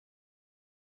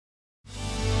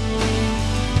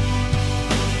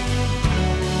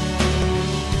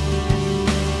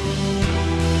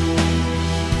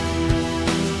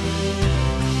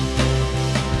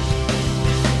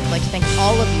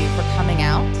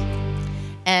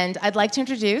And I'd like to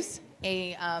introduce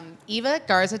Eva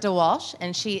Garza DeWalsh,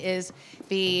 and she is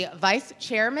the Vice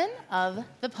Chairman of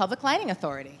the Public Lighting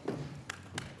Authority.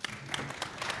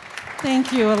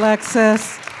 Thank you,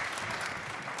 Alexis.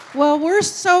 Well, we're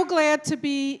so glad to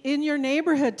be in your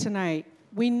neighborhood tonight.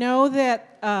 We know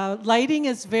that lighting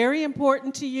is very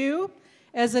important to you,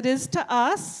 as it is to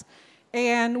us.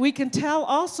 And we can tell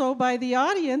also by the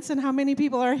audience and how many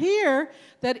people are here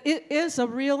that it is a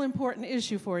real important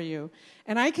issue for you.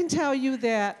 And I can tell you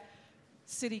that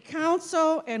City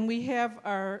Council, and we have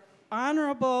our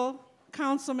Honorable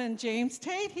Councilman James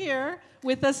Tate here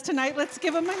with us tonight. Let's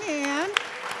give him a hand.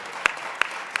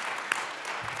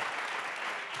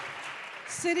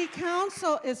 City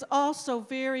Council is also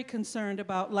very concerned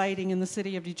about lighting in the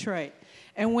city of Detroit.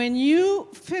 And when you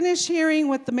finish hearing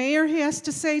what the mayor has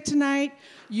to say tonight,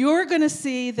 you're going to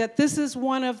see that this is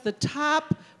one of the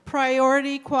top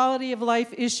priority quality of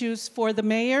life issues for the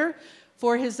mayor,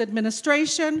 for his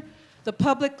administration. The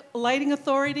Public Lighting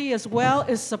Authority as well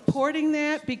is supporting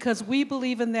that because we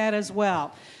believe in that as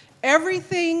well.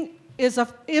 Everything is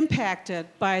impacted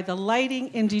by the lighting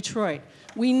in Detroit.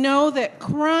 We know that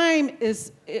crime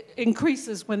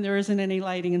increases when there isn't any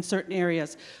lighting in certain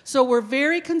areas. So we're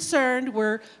very concerned.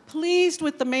 We're pleased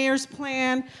with the mayor's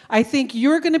plan. I think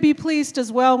you're going to be pleased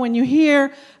as well when you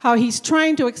hear how he's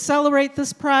trying to accelerate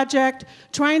this project,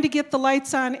 trying to get the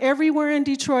lights on everywhere in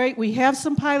Detroit. We have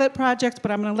some pilot projects,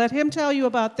 but I'm going to let him tell you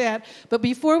about that. But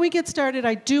before we get started,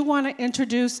 I do want to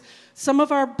introduce some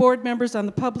of our board members on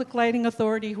the Public Lighting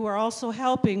Authority who are also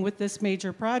helping with this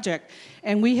major project.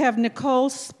 And we have Nicole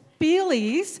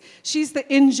Spielies. She's the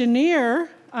engineer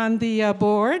on the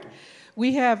board.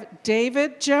 We have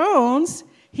David Jones.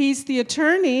 He's the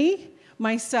attorney.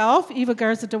 Myself, Eva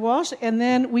Garza DeWalsh. And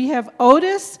then we have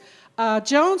Otis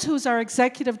Jones, who's our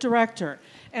executive director.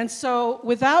 And so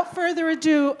without further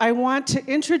ado, I want to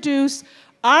introduce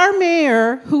our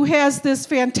mayor, who has this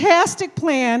fantastic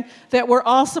plan that we're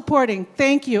all supporting.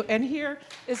 Thank you. And here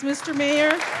is Mr. Mayor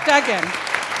Duggan.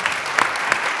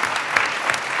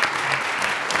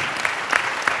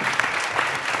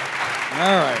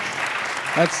 All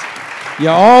right. You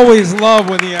always love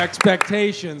when the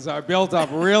expectations are built up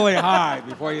really high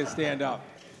before you stand up.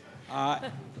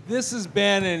 This has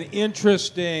been an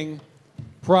interesting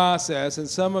process, and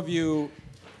some of you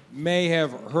may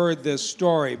have heard this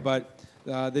story, but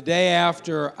the day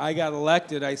after I got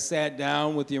elected, I sat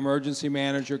down with the emergency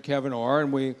manager, Kevin Orr,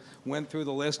 and we went through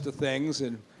the list of things,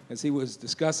 and as he was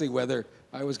discussing whether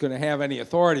I was going to have any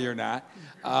authority or not,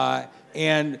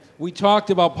 and we talked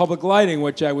about public lighting,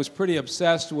 which I was pretty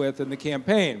obsessed with in the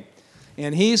campaign.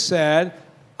 And he said,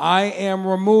 I am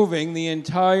removing the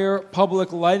entire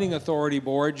Public Lighting Authority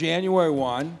board January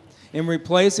 1 and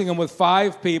replacing them with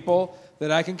 5 people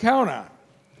that I can count on.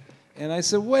 And I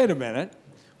said, wait a minute.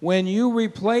 When you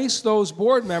replace those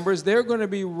board members, they're going to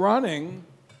be running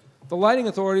the Lighting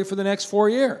Authority for the next 4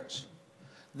 years.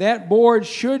 That board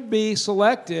should be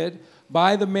selected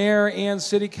by the mayor and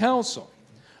city council.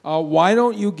 Why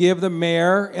don't you give the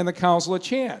mayor and the council a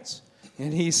chance?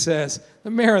 And he says,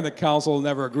 the mayor and the council will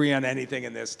never agree on anything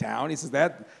in this town. He says,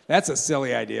 that's a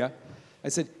silly idea. I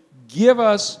said, give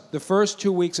us the first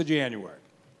 2 weeks of January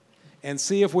and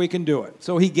see if we can do it.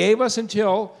 So he gave us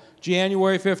until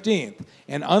January 15th.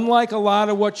 And unlike a lot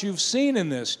of what you've seen in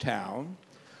this town,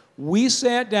 we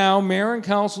sat down, mayor and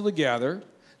council together,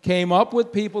 came up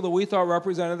with people that we thought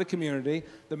represented the community.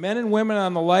 The men and women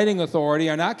on the Lighting Authority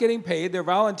are not getting paid. They're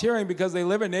volunteering because they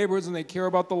live in neighborhoods and they care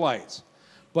about the lights.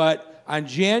 But on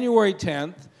January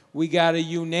 10th, we got a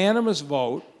unanimous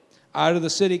vote out of the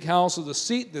city council to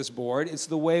seat this board. It's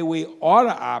the way we ought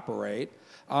to operate.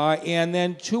 And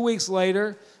then 2 weeks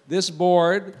later, this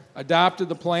board adopted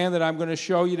the plan that I'm going to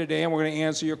show you today, and we're going to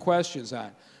answer your questions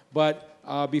on.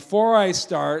 But before I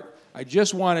start, I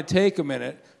just want to take a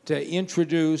minute to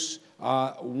introduce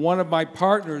one of my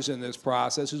partners in this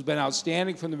process who's been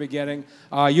outstanding from the beginning,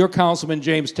 your Councilman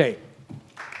James Tate.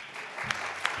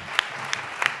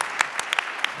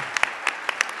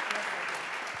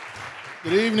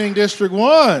 Good evening, District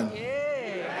 1.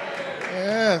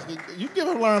 Yeah, you give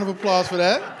a round of applause for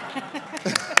that.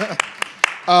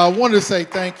 I wanted to say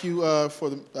thank you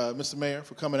for Mr. Mayor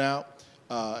for coming out.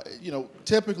 You know,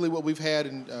 typically what we've had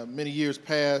in many years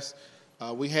past,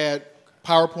 we had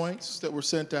PowerPoints that were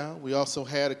sent out. We also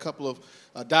had a couple of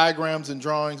diagrams and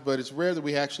drawings, but it's rare that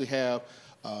we actually have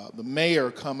the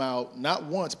mayor come out not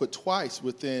once but twice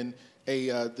within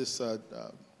this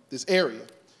area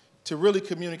to really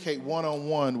communicate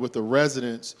one-on-one with the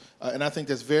residents, and I think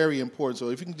that's very important. So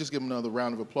if you can just give them another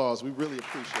round of applause, we really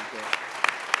appreciate that.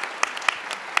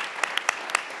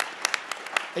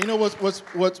 And you know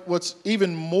what's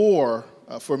even more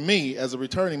for me as a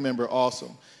returning member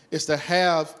awesome is to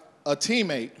have a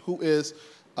teammate who is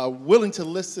willing to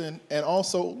listen and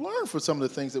also learn from some of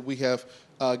the things that we have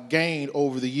gained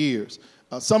over the years.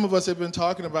 Some of us have been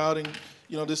talking about,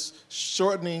 this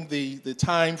shortening the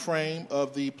time frame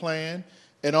of the plan,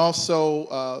 and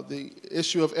also the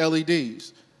issue of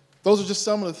LEDs. Those are just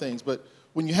some of the things. But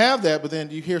when you have that, but then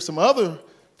you hear some other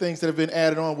things that have been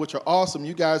added on, which are awesome,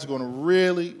 you guys are going to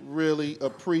really, really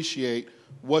appreciate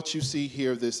what you see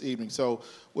here this evening. So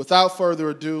without further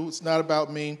ado, it's not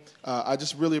about me. I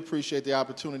just really appreciate the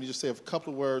opportunity to say a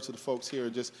couple of words to the folks here,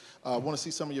 and just want to see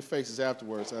some of your faces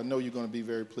afterwards. I know you're going to be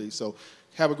very pleased. So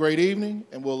have a great evening,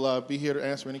 and we'll be here to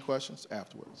answer any questions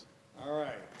afterwards. All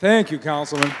right. Thank you,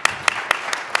 Councilman.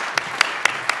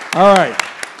 All right.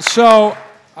 So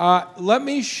let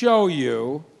me show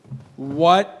you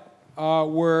what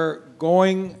we're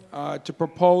going to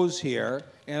propose here,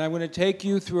 and I'm going to take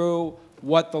you through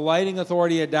what the Lighting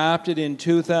Authority adopted in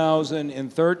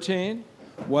 2013,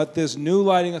 what this new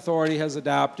Lighting Authority has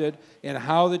adopted, and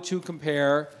how the two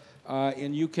compare,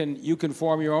 and you can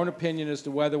form your own opinion as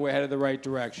to whether we're headed the right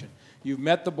direction. You've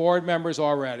met the board members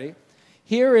already.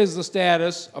 Here is the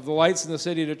status of the lights in the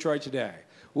city of Detroit today.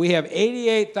 We have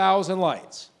 88,000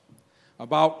 lights.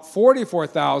 About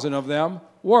 44,000 of them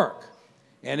work.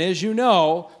 And as you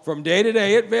know, from day to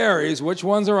day it varies which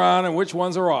ones are on and which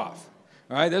ones are off.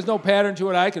 All right? There's no pattern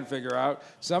to it I can figure out.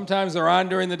 Sometimes they're on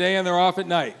during the day and they're off at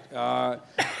night.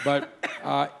 But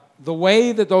the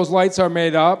way that those lights are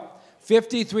made up,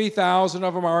 53,000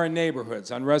 of them are in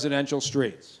neighborhoods on residential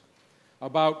streets.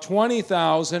 About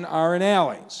 20,000 are in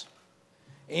alleys.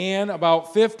 And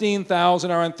about 15,000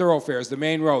 are on thoroughfares, the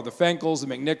main road, the Fenkels, the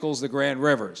McNichols, the Grand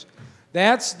Rivers.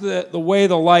 That's the way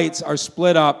the lights are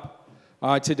split up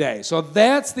today. So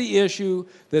that's the issue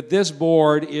that this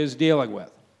board is dealing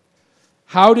with.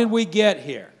 How did we get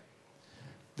here?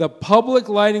 The Public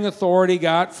Lighting Authority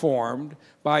got formed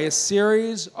by a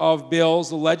series of bills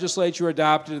the legislature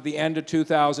adopted at the end of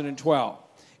 2012.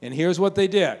 And here's what they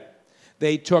did.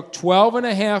 They took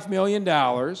 $12.5 million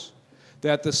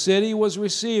that the city was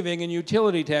receiving in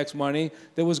utility tax money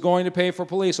that was going to pay for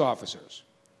police officers.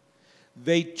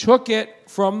 They took it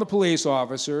from the police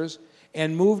officers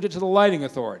and moved it to the Lighting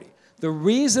Authority. The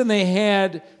reason they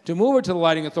had to move it to the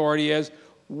Lighting Authority is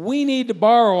we need to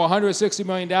borrow $160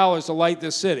 million to light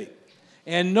this city.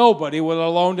 And nobody would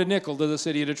have loaned a nickel to the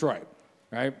city of Detroit,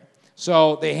 right?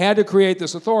 So they had to create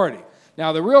this authority.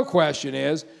 Now the real question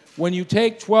is, when you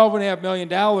take $12.5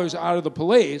 million out of the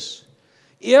police,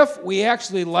 if we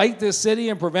actually light this city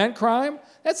and prevent crime,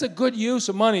 that's a good use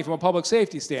of money from a public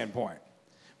safety standpoint.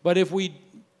 But if we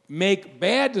make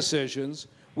bad decisions,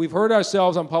 we've hurt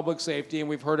ourselves on public safety and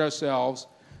we've hurt ourselves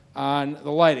on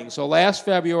the lighting. So last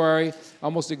February,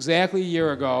 almost exactly a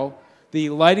year ago, the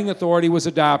Lighting Authority was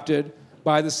adopted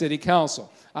by the City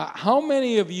Council. How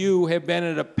many of you have been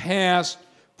at a past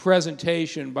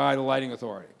presentation by the Lighting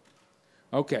Authority?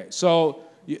 Okay, so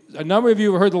a number of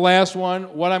you have heard the last one.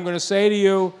 What I'm going to say to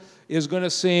you is going to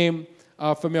seem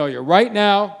familiar. Right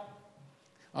now,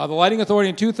 the Lighting Authority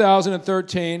in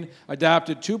 2013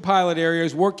 adopted 2 pilot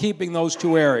areas. We're keeping those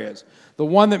 2 areas. The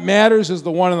one that matters is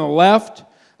the one on the left,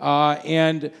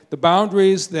 and the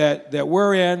boundaries that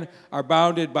we're in are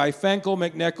bounded by Fenkel,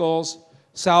 McNichols,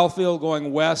 Southfield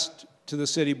going west to the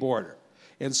city border.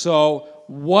 And so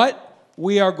what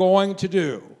we are going to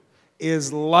do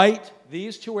is light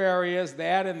these 2 areas,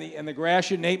 that and the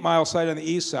Gratiot 8 Mile site on the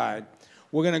east side.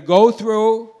 We're going to go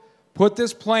through, put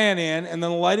this plan in, and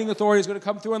then the Lighting Authority is going to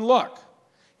come through and look.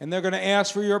 And they're going to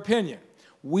ask for your opinion.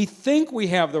 We think we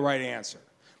have the right answer.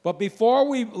 But before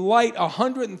we light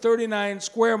 139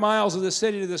 square miles of the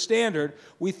city to the standard,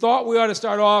 we thought we ought to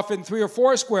start off in 3 or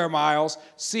 4 square miles,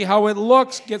 see how it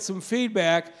looks, get some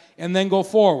feedback, and then go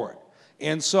forward.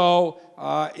 And so,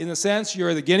 in a sense,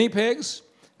 you're the guinea pigs.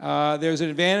 There's an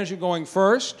advantage of going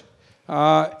first.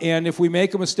 And if we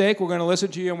make a mistake, we're going to listen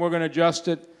to you and we're going to adjust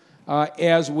it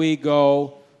as we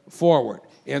go forward.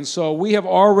 And so we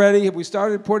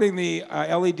started putting the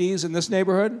LEDs in this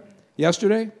neighborhood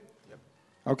yesterday?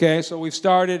 Okay, so we've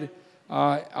started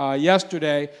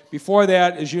yesterday. Before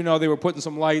that, as you know, they were putting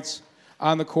some lights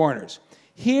on the corners.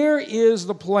 Here is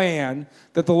the plan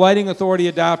that the Lighting Authority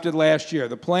adopted last year,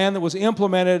 the plan that was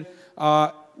implemented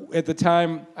at the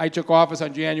time I took office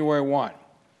on January 1.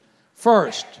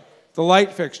 First, the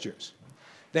light fixtures.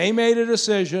 They made a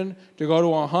decision to go to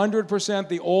 100%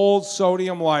 the old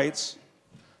sodium lights,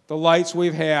 the lights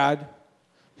we've had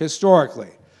historically.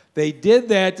 They did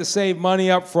that to save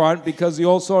money up front because the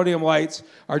old sodium lights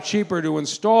are cheaper to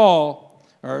install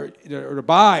or to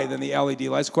buy than the LED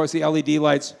lights. Of course, the LED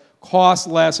lights cost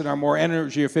less and are more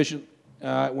energy efficient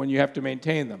when you have to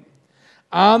maintain them.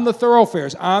 On the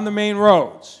thoroughfares, on the main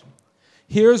roads,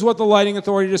 here's what the Lighting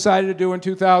Authority decided to do in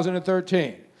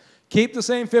 2013. Keep the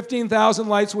same 15,000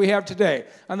 lights we have today.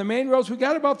 On the main roads, we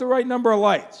got about the right number of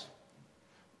lights.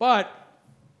 But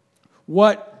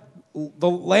what the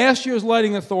last year's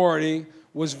Lighting Authority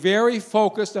was very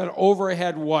focused on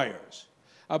overhead wires.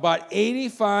 About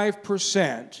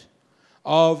 85%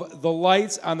 of the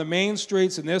lights on the main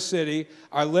streets in this city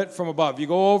are lit from above. You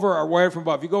go over, are wired from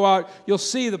above. You go out, you'll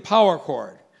see the power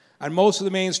cord on most of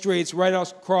the main streets right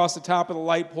across the top of the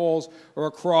light poles or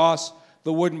across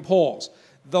the wooden poles.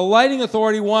 The Lighting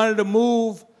Authority wanted to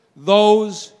move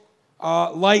those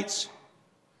lights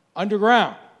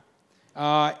underground.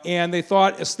 And they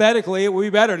thought aesthetically it would be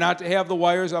better not to have the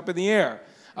wires up in the air.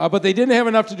 But they didn't have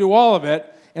enough to do all of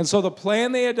it, and so the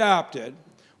plan they adopted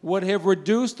would have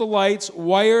reduced the lights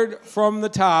wired from the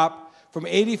top from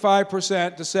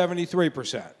 85% to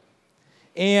 73%.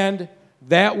 And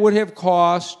that would have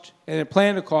cost, and it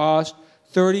planned to cost,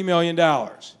 $30 million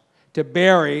to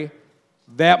bury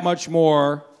that much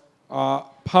more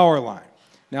power line.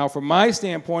 Now, from my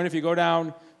standpoint, if you go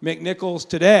down McNichols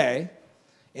today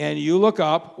and you look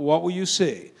up, what will you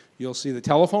see? You'll see the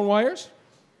telephone wires.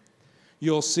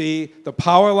 You'll see the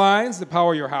power lines that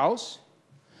power your house.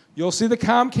 You'll see the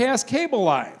Comcast cable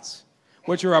lines,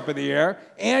 which are up in the air.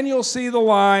 And you'll see the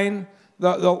line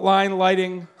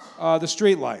lighting the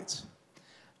street lights.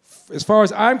 As far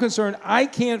as I'm concerned, I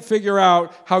can't figure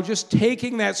out how just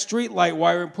taking that street light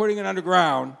wire and putting it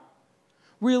underground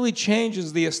really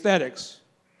changes the aesthetics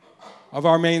of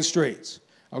our main streets.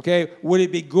 Okay? Would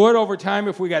it be good over time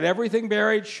if we got everything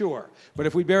buried? Sure. But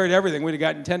if we buried everything, we'd have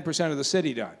gotten 10% of the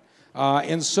city done.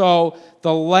 And so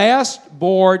the last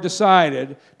board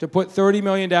decided to put $30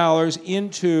 million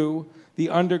into the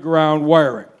underground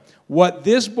wiring. What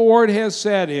this board has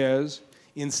said is,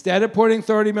 instead of putting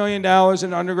 $30 million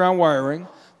in underground wiring,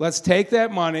 let's take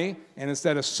that money, and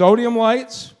instead of sodium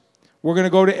lights, we're going to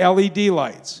go to LED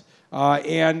lights.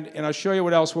 And I'll show you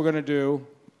what else we're going to do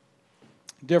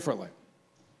differently.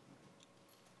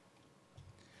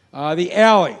 The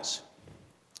alleys.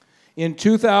 In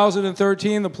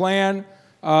 2013, the plan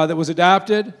that was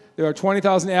adopted, there are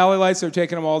 20,000 alley lights. They're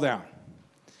taking them all down.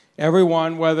 Every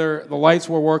one, whether the lights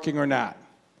were working or not.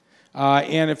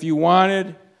 And if you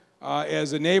wanted,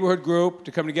 as a neighborhood group,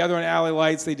 to come together on alley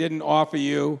lights, they didn't offer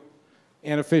you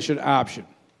an efficient option.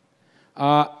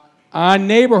 On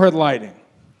neighborhood lighting,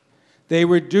 they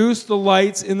reduced the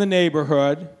lights in the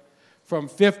neighborhood from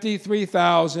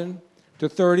 53,000 to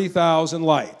 30,000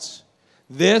 lights.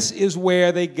 This is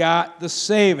where they got the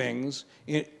savings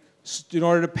in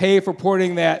order to pay for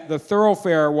putting the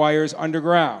thoroughfare wires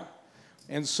underground.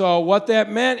 And so what that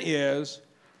meant is,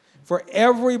 for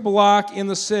every block in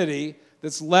the city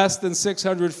that's less than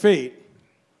 600 feet,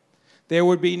 there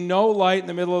would be no light in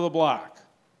the middle of the block.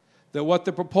 That what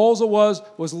the proposal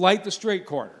was light the street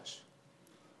corners.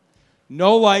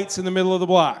 No lights in the middle of the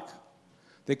block.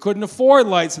 They couldn't afford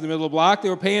lights in the middle of the block. They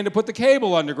were paying to put the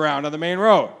cable underground on the main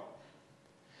road.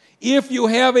 If you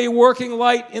have a working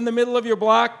light in the middle of your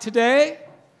block today,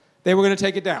 they were going to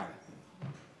take it down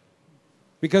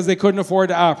because they couldn't afford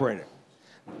to operate it.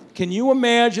 Can you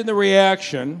imagine the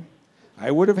reaction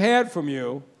I would have had from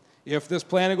you if this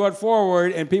plan had gone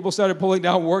forward and people started pulling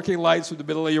down working lights from the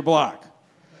middle of your block?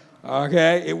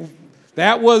 Okay?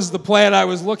 That was the plan I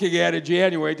was looking at in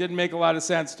January. It didn't make a lot of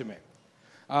sense to me.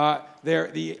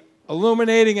 The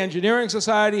Illuminating Engineering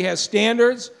Society has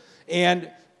standards, and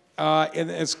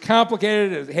it's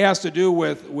complicated. It has to do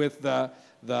with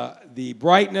the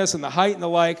brightness and the height and the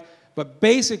like. But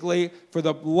basically, for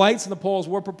the lights and the poles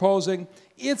we're proposing,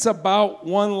 it's about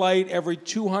one light every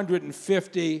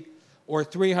 250 or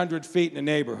 300 feet in a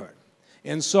neighborhood.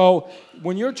 And so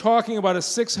when you're talking about a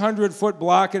 600-foot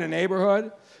block in a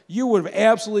neighborhood, you would have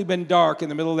absolutely been dark in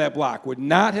the middle of that block, would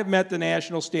not have met the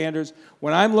national standards.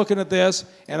 When I'm looking at this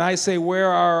and I say, where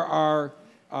are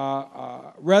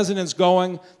our residents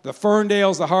going, the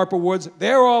Ferndales, the Harper Woods,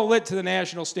 they're all lit to the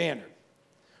national standard.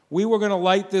 We were going to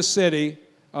light this city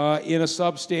in a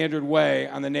substandard way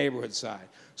on the neighborhood side.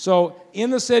 So in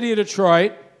the city of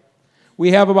Detroit,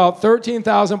 we have about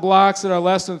 13,000 blocks that are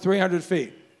less than 300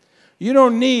 feet. You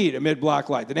don't need a mid-block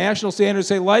light. The national standards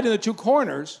say light in the two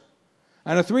corners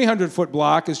on a 300-foot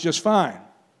block is just fine.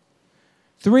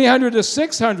 300 to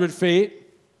 600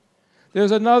 feet,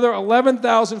 there's another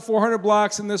 11,400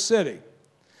 blocks in this city.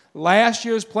 Last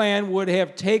year's plan would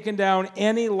have taken down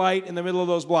any light in the middle of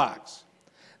those blocks.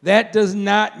 That does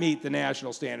not meet the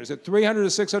national standards. At 300 to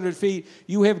 600 feet,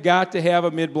 you have got to have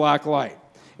a mid-block light.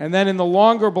 And then in the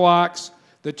longer blocks,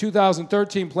 the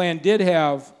 2013 plan did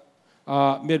have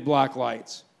mid-block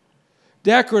lights.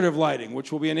 Decorative lighting,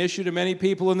 which will be an issue to many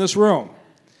people in this room.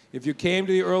 If you came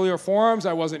to the earlier forums,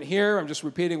 I wasn't here, I'm just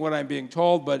repeating what I'm being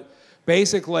told, but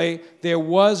basically there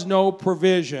was no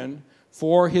provision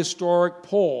for historic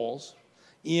poles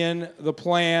in the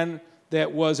plan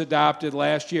that was adopted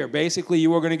last year. Basically,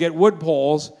 you were going to get wood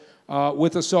poles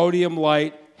with a sodium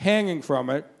light hanging from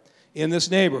it in this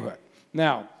neighborhood.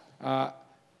 Now,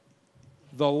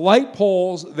 the light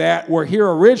poles that were here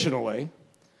originally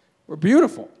were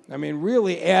beautiful. I mean,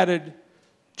 really added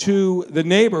to the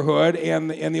neighborhood and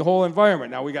the whole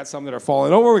environment. Now, we got some that are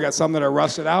falling over, we got some that are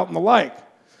rusted out and the like.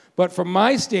 But from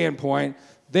my standpoint,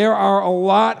 there are a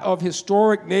lot of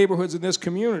historic neighborhoods in this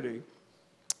community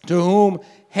to whom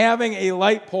having a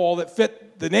light pole that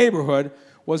fit the neighborhood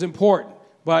was important.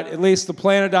 But at least the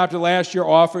plan adopted last year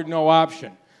offered no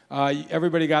option.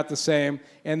 Everybody got the same.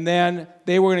 And then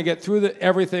they were going to get through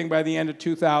everything by the end of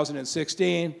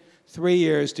 2016, 3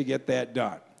 years to get that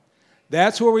done.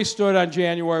 That's where we stood on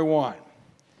January 1.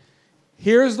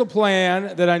 Here's the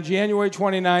plan that on January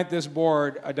 29th this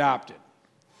board adopted.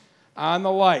 On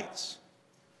the lights.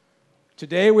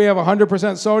 Today we have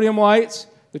 100% sodium lights.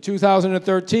 The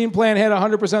 2013 plan had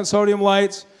 100% sodium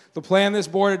lights. The plan this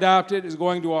board adopted is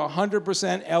going to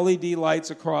 100% LED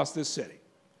lights across this city.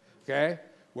 Okay?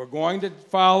 We're going to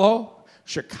follow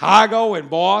Chicago and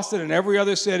Boston and every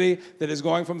other city that is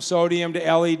going from sodium to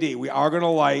LED. We are going to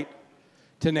light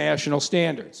to national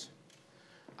standards.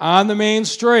 On the main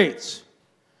streets,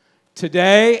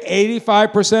 today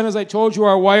 85%, as I told you,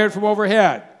 are wired from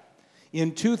overhead.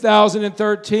 In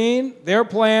 2013, their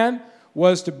plan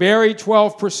was to bury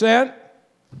 12%.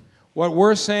 What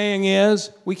we're saying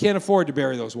is we can't afford to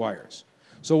bury those wires.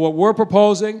 So what we're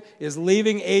proposing is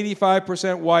leaving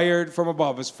 85% wired from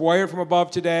above. It's wired from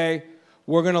above today.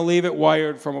 We're going to leave it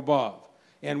wired from above.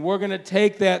 And we're going to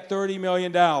take that $30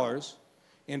 million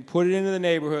and put it into the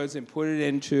neighborhoods and put it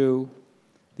into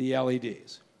the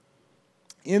LEDs.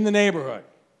 In the neighborhood.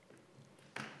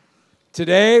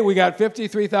 Today, we got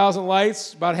 53,000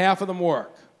 lights, about half of them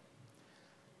work.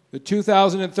 The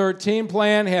 2013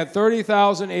 plan had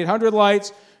 30,800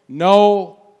 lights,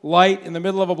 no light in the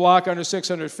middle of a block under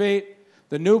 600 feet.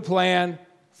 The new plan,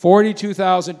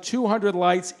 42,200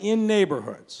 lights in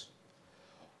neighborhoods.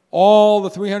 All the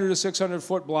 300 to 600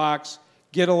 foot blocks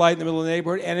get a light in the middle of the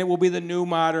neighborhood, and it will be the new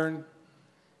modern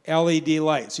LED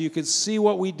light. So you can see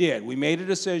what we did. We made a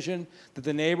decision that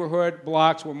the neighborhood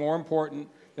blocks were more important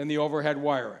than the overhead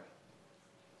wiring.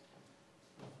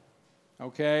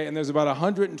 Okay, and there's about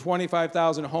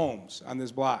 125,000 homes on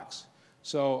these blocks.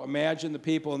 So imagine the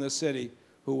people in this city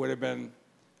who would have been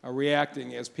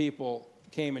reacting as people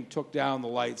came and took down the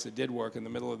lights that did work in the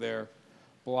middle of their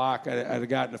block. I'd have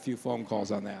gotten a few phone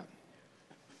calls on that.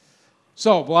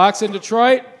 So blocks in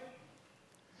Detroit,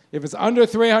 if it's under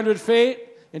 300 feet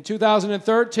in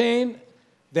 2013,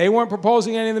 they weren't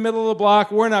proposing any in the middle of the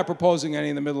block. We're not proposing any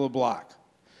in the middle of the block.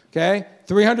 Okay,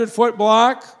 300-foot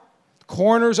block,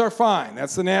 corners are fine.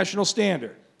 That's the national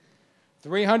standard.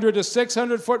 300 to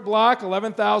 600-foot block,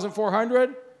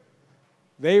 11,400.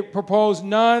 They proposed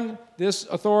none. This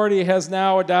authority has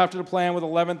now adopted a plan with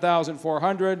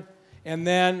 11,400. And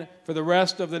then for the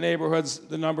rest of the neighborhoods,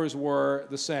 the numbers were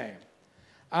the same.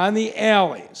 On the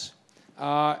alleys,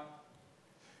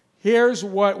 here's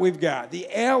what we've got.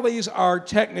 The alleys are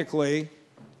technically,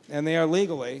 and they are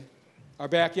legally, our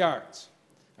backyards.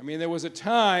 I mean, there was a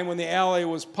time when the alley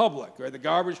was public, right? The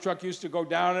garbage truck used to go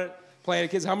down it, playing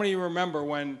with kids. How many of you remember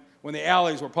when the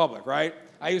alleys were public, right?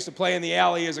 I used to play in the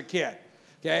alley as a kid,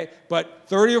 okay? But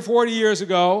 30 or 40 years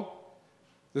ago,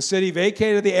 the city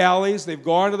vacated the alleys. They've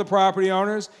gone to the property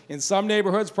owners. In some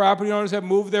neighborhoods, property owners have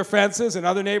moved their fences. In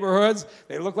other neighborhoods,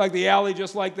 they look like the alley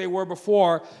just like they were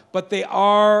before, but they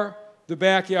are the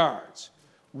backyards.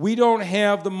 We don't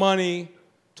have the money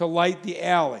to light the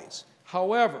alleys.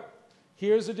 However,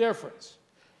 here's the difference.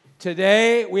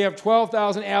 Today, we have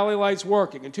 12,000 alley lights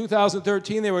working. In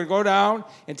 2013, they would go down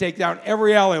and take down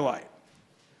every alley light.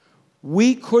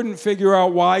 We couldn't figure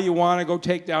out why you want to go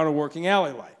take down a working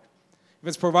alley light. If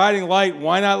it's providing light,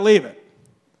 why not leave it?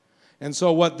 And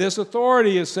so what this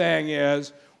authority is saying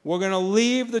is, we're going to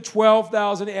leave the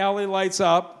 12,000 alley lights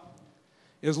up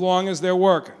as long as they're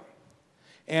working.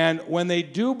 And when they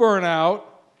do burn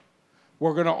out,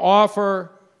 we're going to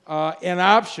offer an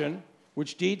option,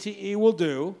 which DTE will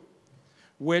do,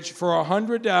 which for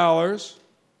 $100,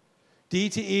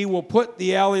 DTE will put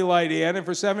the alley light in, and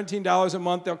for $17 a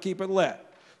month, they'll keep it lit.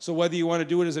 So whether you want to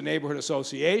do it as a neighborhood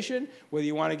association, whether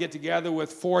you want to get together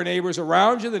with 4 neighbors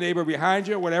around you, the neighbor behind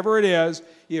you, whatever it is,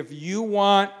 if you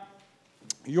want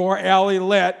your alley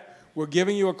lit. We're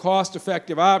giving you a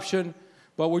cost-effective option,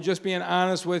 but we're just being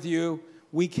honest with you.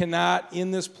 We cannot,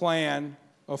 in this plan,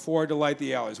 afford to light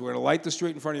the alleys. We're going to light the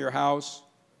street in front of your house,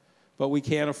 but we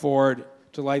can't afford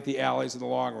to light the alleys in the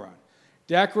long run.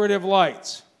 Decorative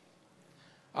lights.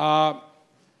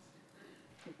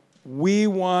 We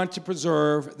want to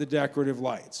preserve the decorative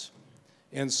lights.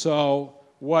 And so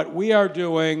what we are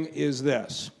doing is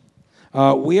this.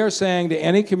 We are saying to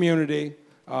any community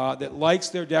that likes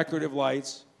their decorative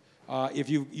lights, if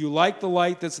you like the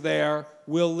light that's there,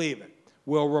 we'll leave it.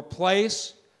 We'll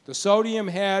replace the sodium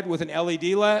head with an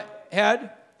LED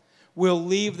head. We'll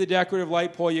leave the decorative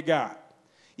light pole you got.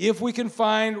 If we can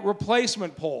find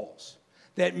replacement poles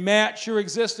that match your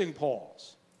existing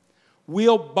poles,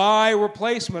 we'll buy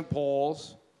replacement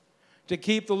poles to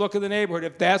keep the look of the neighborhood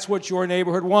if that's what your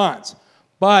neighborhood wants.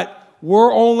 But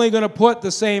we're only going to put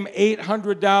the same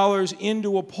 $800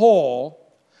 into a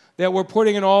pole that we're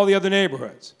putting in all the other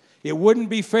neighborhoods. It wouldn't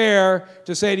be fair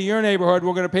to say to your neighborhood,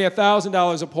 we're going to pay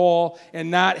 $1,000 a pole and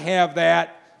not have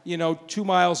that, 2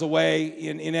 miles away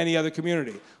in any other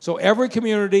community. So every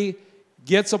community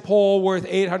gets a pole worth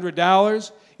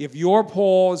 $800. If your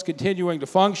pole is continuing to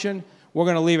function, we're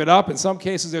going to leave it up. In some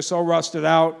cases, they're so rusted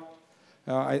out,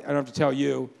 I don't have to tell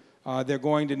you, they're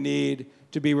going to need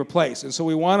to be replaced. And so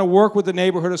we want to work with the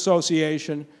neighborhood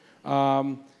association,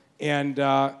 and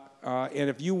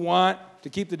if you want to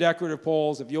keep the decorative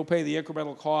poles, if you'll pay the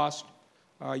incremental cost,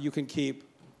 you can keep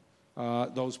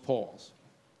those poles.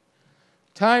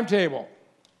 Timetable.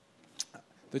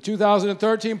 The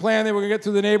 2013 plan, they were going to get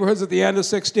through the neighborhoods at the end of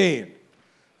 16.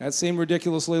 That seemed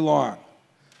ridiculously long.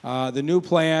 The new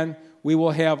plan, we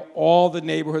will have all the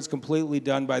neighborhoods completely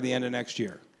done by the end of next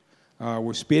year.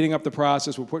 We're speeding up the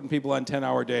process. We're putting people on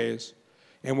 10-hour days,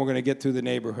 and we're going to get through the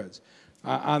neighborhoods.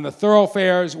 On the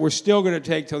thoroughfares, we're still going to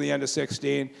take till the end of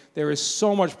 16. There is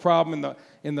so much problem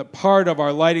in the part of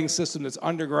our lighting system that's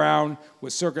underground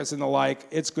with circuits and the like.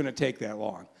 It's going to take that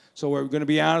long. So we're going to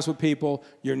be honest with people.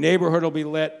 Your neighborhood will be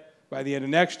lit by the end of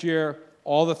next year.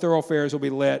 All the thoroughfares will be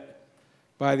lit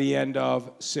by the end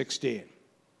of 16.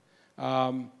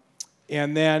 And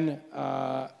then,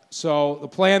 so the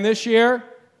plan this year,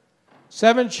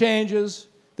 7 changes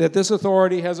that this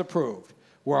authority has approved.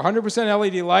 We're 100%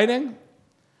 LED lighting.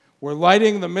 We're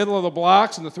lighting the middle of the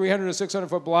blocks and the 300 to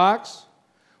 600-foot blocks.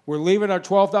 We're leaving our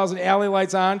 12,000 alley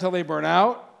lights on until they burn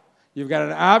out. You've got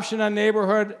an option on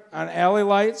neighborhood on alley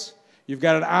lights. You've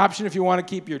got an option if you want to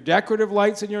keep your decorative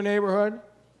lights in your neighborhood.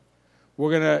 We're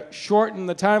going to shorten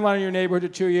the timeline of your neighborhood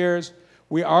to 2 years.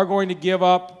 We are going to give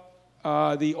up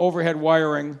the overhead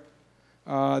wiring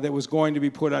that was going to be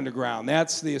put underground.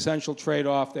 That's the essential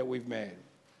trade-off that we've made.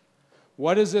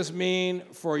 What does this mean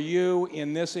for you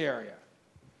in this area?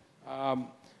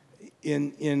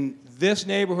 In this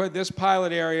neighborhood, this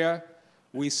pilot area,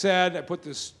 we said, I put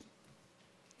this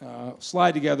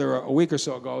slide together a week or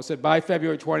so ago, it said by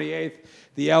February 28th,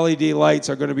 the LED lights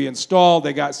are going to be installed.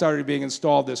 They started being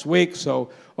installed this week, so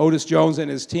Otis Jones and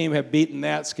his team have beaten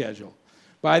that schedule.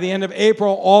 By the end of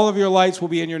April, all of your lights will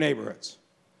be in your neighborhoods.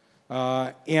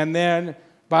 And then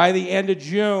by the end of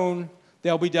June,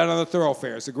 they'll be done on the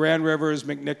thoroughfares, the Grand Rivers,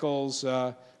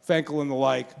 McNichols, Fenkel, and the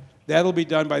like. That'll be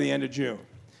done by the end of June.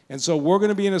 And so we're going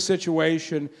to be in a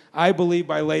situation, I believe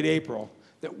by late April,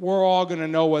 that we're all going to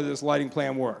know whether this lighting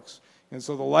plan works. And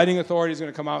so the lighting authority is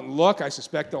going to come out and look. I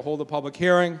suspect they'll hold a public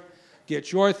hearing,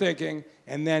 get your thinking,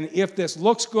 and then if this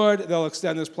looks good, they'll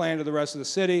extend this plan to the rest of the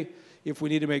city. If we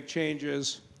need to make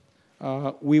changes,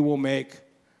 we will make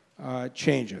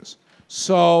changes.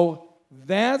 So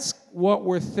that's what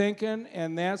we're thinking,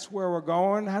 and that's where we're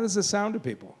going. How does this sound to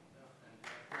people?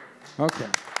 Okay.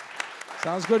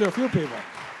 Sounds good to a few people.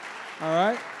 All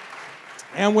right.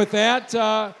 And with that,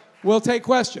 we'll take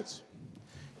questions.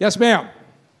 Yes, ma'am.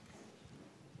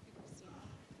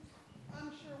 I'm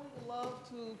sure we would love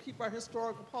to keep our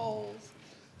historical poles.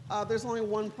 There's only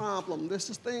one problem. There's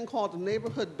this thing called the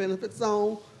Neighborhood Benefit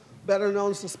Zone, better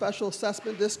known as the Special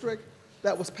Assessment District,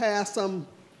 that was passed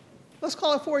let's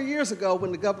call it 4 years ago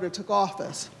when the governor took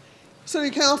office. City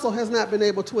Council has not been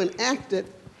able to enact it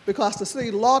because the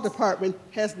city law department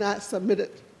has not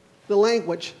submitted the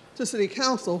language to City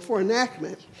Council for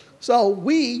enactment. So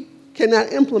we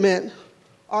cannot implement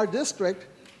our district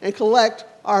and collect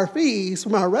our fees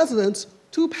from our residents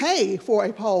to pay for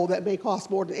a pole that may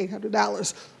cost more than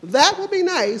 $800. That would be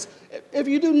nice if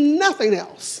you do nothing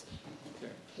else.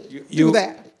 Do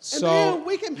that. So and then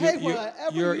we can pay for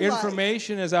whatever your you like.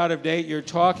 information is out of date. You're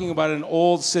talking about an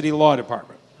old city law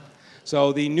department.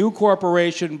 So the new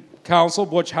corporation counsel,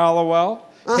 Butch Hollowell,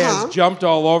 has jumped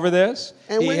all over this.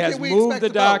 And he when has can we moved expect the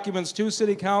to vote? documents to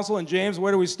City Council. And James,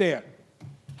 where do we stand?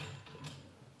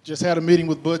 Just had a meeting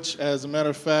with Butch, as a matter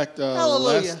of fact,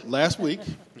 Hallelujah. last week.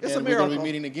 It's a and we're going to be miracle.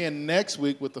 meeting again next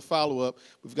week with the follow-up.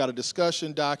 We've got a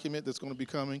discussion document that's going to be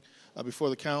coming before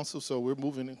the council, so we're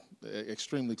moving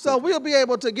extremely quickly. So we'll be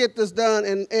able to get this done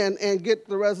and get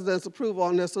the residents' approval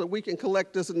on this so that we can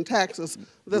collect this in taxes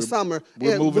this summer.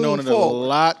 We're and moving move on it forward. a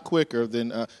lot quicker than,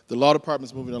 the law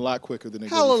department's moving a lot quicker than they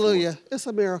did before. Hallelujah. It's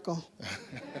a miracle.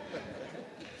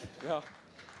 Well,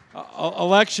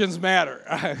 elections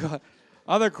matter.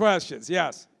 Other questions?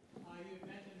 Yes. You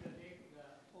mentioned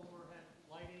the overhead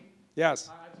lighting. Yes.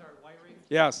 I'm sorry, wiring.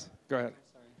 Yes. Go ahead.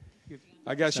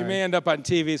 I guess you may end up on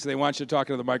TV, so they want you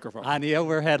talking to the microphone. On the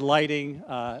overhead lighting,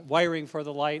 wiring for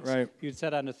the lights. Right. You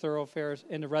said on the thoroughfares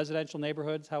in the residential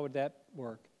neighborhoods. How would that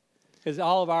work? Because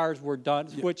all of ours were done,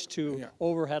 switched to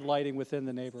overhead lighting within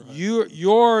the neighborhood.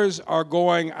 Yours are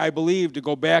going, I believe, to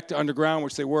go back to underground,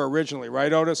 which they were originally,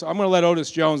 right, Otis? I'm going to let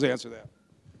Otis Jones answer that.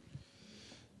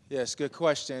 Yes, good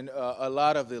question. A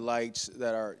lot of the lights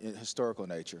that are in historical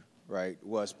nature, right,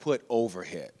 was put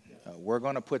overhead. We're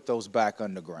going to put those back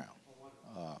underground.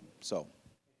 So.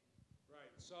 Right.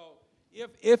 So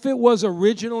if it was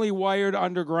originally wired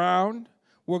underground,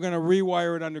 we're going to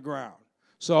rewire it underground.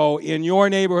 So in your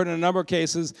neighborhood, in a number of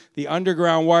cases, the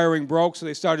underground wiring broke, so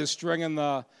they started stringing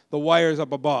the wires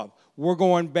up above. We're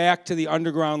going back to the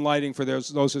underground lighting for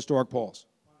those historic poles.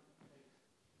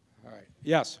 All right.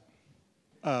 Yes.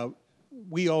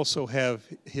 We also have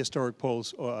historic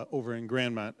poles over in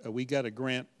Grandmont. We got a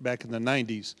grant back in the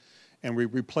 90s, and we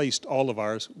replaced all of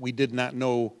ours. We did not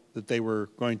know that they were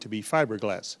going to be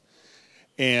fiberglass.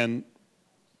 And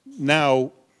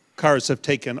now cars have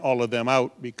taken all of them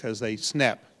out because they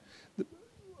snap.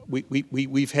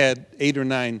 We've had 8 or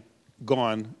 9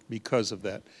 gone because of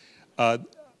that.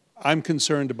 I'm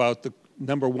concerned about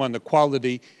number one, the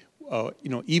quality.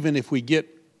 Even if we get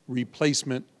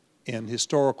replacement and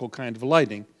historical kind of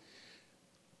lighting,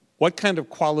 what kind of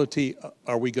quality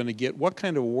are we going to get? What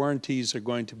kind of warranties are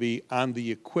going to be on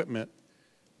the equipment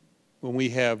when we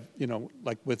have,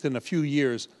 like within a few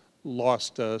years,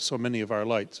 lost so many of our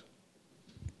lights?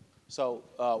 So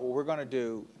what we're going to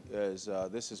do is,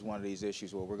 this is one of these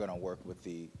issues where we're going to work with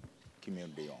the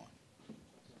community on.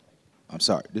 I'm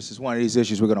sorry. This is one of these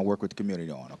issues we're going to work with the community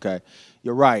on, okay?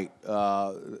 You're right.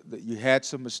 You had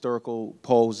some historical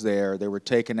poles there. They were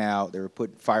taken out. They were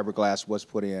fiberglass was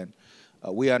put in.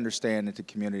 We understand that the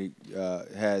community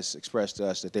has expressed to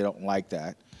us that they don't like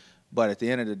that. But at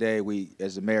the end of the day,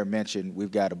 as the mayor mentioned,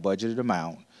 we've got a budgeted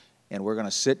amount, and we're going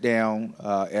to sit down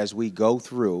as we go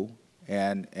through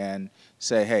and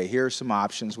say, hey, here are some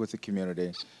options with the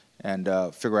community, and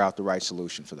figure out the right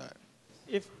solution for that.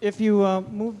 If you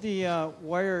move the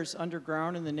wires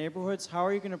underground in the neighborhoods, how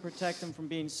are you going to protect them from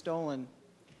being stolen?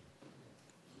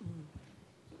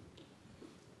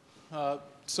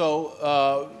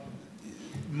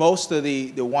 Most of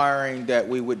the wiring that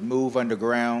we would move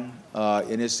underground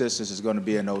in this instance is going to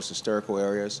be in those historical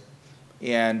areas.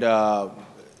 And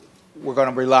we're going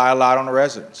to rely a lot on the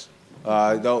residents.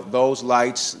 Those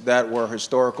lights that were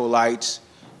historical lights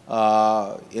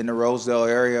in the Rosedale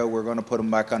area, we're going to put them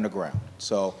back underground.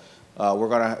 So we're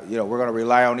going to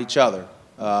rely on each other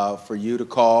for you to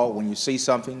call when you see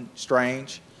something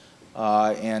strange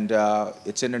and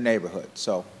it's in the neighborhood.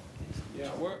 So. Yeah,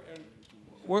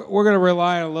 we're going to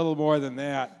rely on a little more than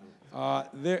that.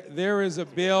 There is a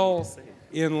bill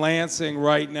in Lansing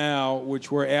right now,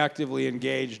 which we're actively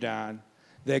engaged on,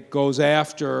 that goes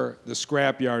after the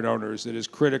scrapyard owners that is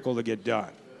critical to get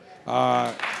done.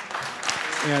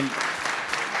 And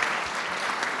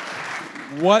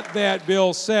what that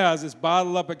bill says is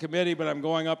bottled up in committee, but I'm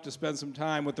going up to spend some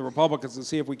time with the Republicans to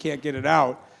see if we can't get it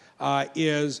out,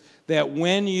 is that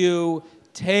when you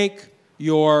take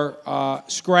your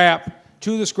scrap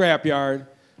to the scrapyard,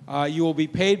 you will be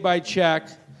paid by check.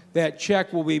 That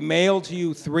check will be mailed to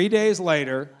you 3 days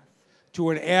later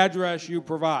to an address you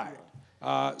provide,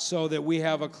 so that we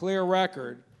have a clear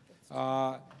record.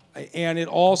 And it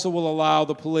also will allow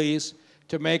the police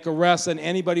to make arrests on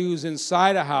anybody who's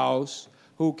inside a house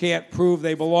who can't prove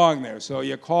they belong there. So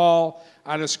you call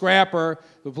on a scrapper,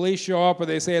 the police show up, or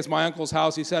they say, it's my uncle's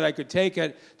house, he said I could take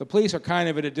it. The police are kind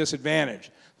of at a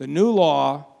disadvantage. The new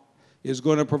law is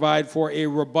going to provide for a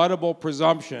rebuttable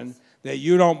presumption that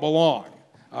you don't belong,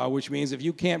 which means if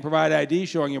you can't provide ID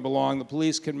showing you belong, the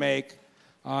police can make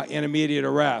an immediate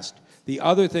arrest. The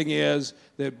other thing is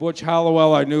that Butch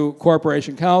Hollowell, our new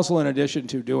corporation counsel, in addition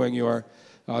to doing your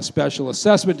special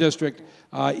assessment district,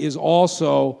 is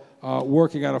also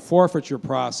working on a forfeiture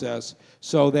process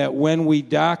so that when we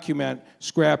document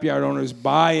scrapyard owners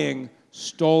buying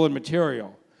stolen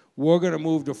material, we're going to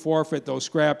move to forfeit those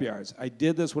scrapyards. I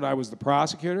did this when I was the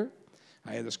prosecutor.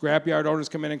 I had the scrapyard owners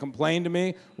come in and complain to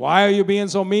me. Why are you being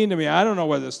so mean to me? I don't know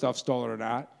whether this stuff's stolen or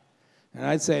not. And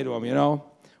I'd say to them, you know,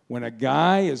 when a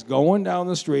guy is going down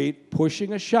the street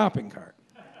pushing a shopping cart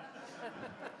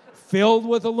filled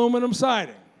with aluminum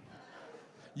siding,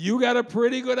 you got a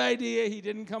pretty good idea he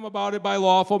didn't come about it by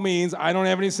lawful means. I don't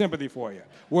have any sympathy for you.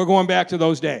 We're going back to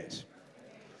those days.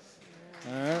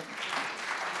 All right.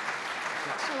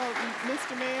 Hello,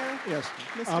 Mr. Mayor. Yes.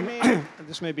 Mr. Mayor.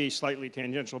 This may be slightly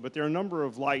tangential, but there are a number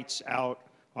of lights out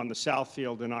on the south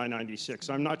field in I-96.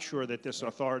 I'm not sure that this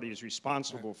authority is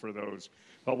responsible for those,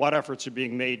 but what efforts are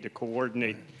being made to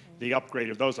coordinate the upgrade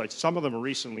of those lights? Some of them are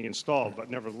recently installed, but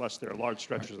nevertheless, there are large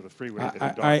stretches of the freeway that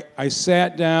are dark. I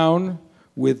sat down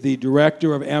with the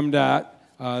director of MDOT.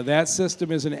 That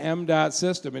system is an MDOT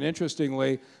system, and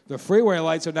interestingly, the freeway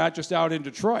lights are not just out in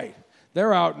Detroit.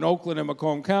 They're out in Oakland and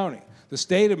Macomb County. The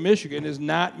state of Michigan is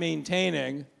not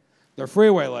maintaining their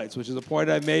freeway lights, which is a point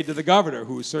I've made to the governor,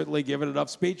 who's certainly given enough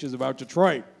speeches about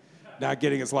Detroit not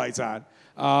getting its lights on.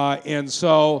 And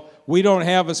so we don't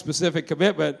have a specific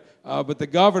commitment, but the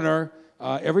governor,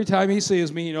 every time he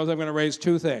sees me, he knows I'm going to raise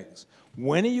two things.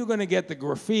 When are you going to get the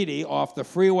graffiti off the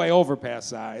freeway overpass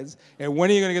sides, and when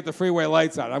are you going to get the freeway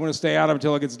lights on? I'm going to stay on them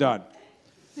until it gets done.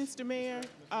 Mr. Mayor,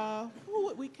 who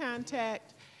would we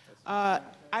contact?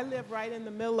 I live right in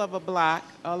the middle of a block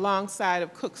alongside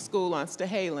of Cook School on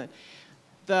Stahalin.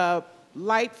 The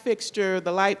light fixture,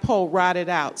 the light pole rotted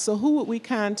out. So who would we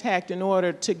contact in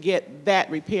order to get that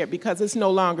repaired? Because it's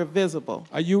no longer visible.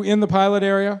 Are you in the pilot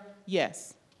area?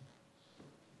 Yes.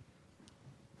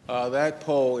 That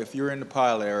pole, if you're in the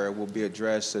pilot area, will be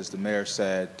addressed, as the mayor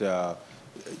said.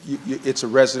 It's a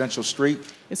residential street?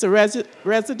 It's a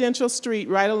residential street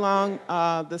right along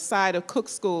the side of Cook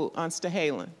School on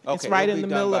Stahalin. Okay, it's right in the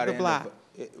middle of the block.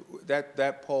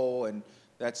 That pole, and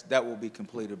that will be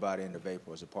completed by the end of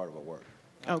April as a part of our work.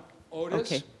 Oh, Otis,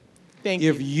 okay. Thank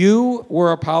you. if you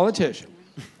were a politician,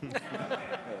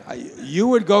 you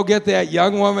would go get that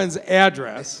young woman's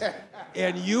address,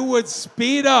 and you would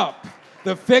speed up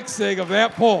the fixing of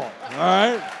that pole, all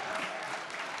right?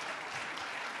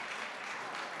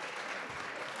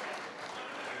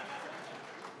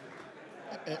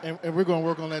 And we're going to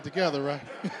work on that together, right?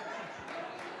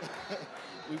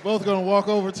 We're both going to walk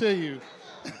over to you.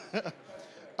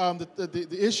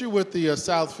 The issue with the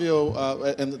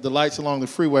Southfield and the lights along the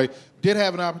freeway, did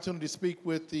have an opportunity to speak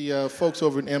with the folks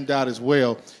over in MDOT as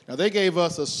well. Now, they gave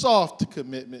us a soft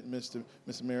commitment, Mr.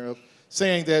 Mayor,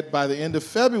 saying that by the end of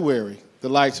February, the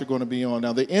lights are going to be on.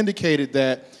 Now, they indicated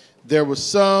that there was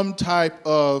some type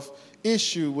of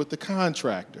issue with the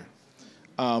contractor.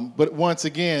 But once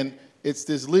again, it's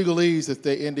this legalese that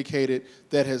they indicated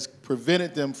that has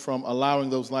prevented them from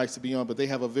allowing those lights to be on, but they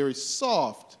have a very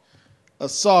soft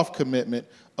commitment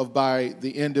of by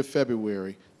the end of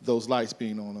February, those lights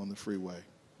being on the freeway.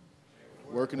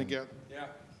 Working together? Yeah.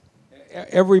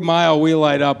 Every mile we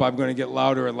light up, I'm going to get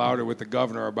louder and louder with the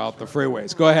governor about the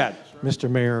freeways. Go ahead. Mr.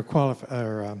 Mayor, a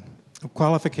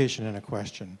qualification and a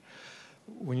question.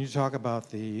 When you talk about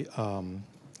the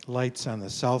lights on the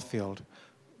south field,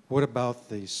 what about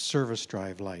the service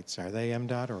drive lights? Are they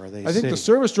MDOT or are they I think city? the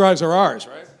service drives are ours,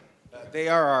 right? They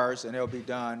are ours, and they'll be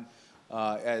done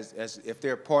as if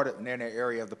they're part of in their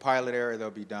area of the pilot area. They'll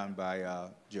be done by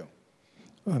June.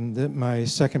 My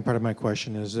second part of my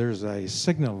question is there's a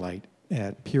signal light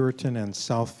at Puritan and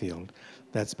Southfield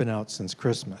that's been out since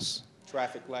Christmas.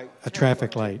 Traffic light. A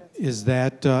traffic light. Is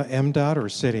that MDOT or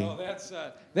city? Oh,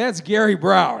 that's Gary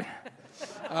Brown.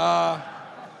 Ron,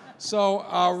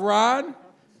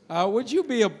 would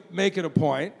you make it a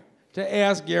point to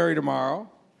ask Gary tomorrow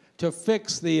to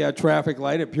fix the traffic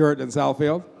light at Puritan and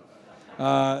Southfield?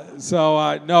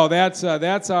 No,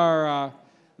 that's our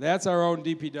own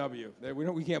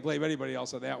DPW. We can't blame anybody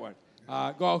else on that one.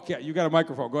 Okay, you got a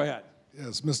microphone. Go ahead.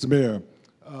 Yes, Mr. Mayor.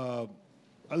 I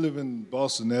live in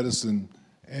Boston, Edison,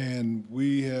 and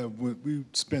we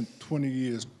spent 20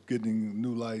 years getting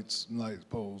new light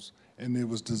poles, and it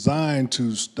was designed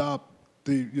to stop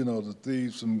the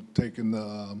thieves from taking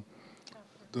the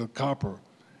copper,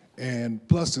 and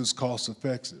plus it's cost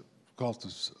effective,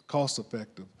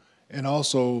 and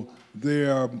also they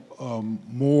are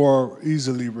more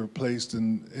easily replaced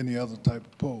than any other type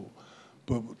of pole.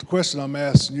 But the question I'm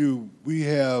asking you, we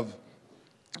have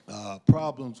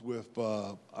problems with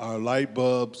our light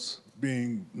bulbs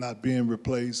not being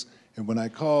replaced, and when I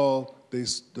called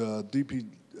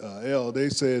DPL, they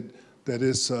said that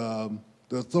it's the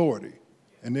authority.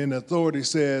 And then the authority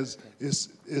says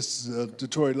it's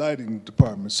Detroit Lighting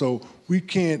Department. So we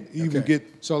can't even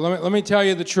get... So let me tell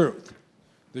you the truth.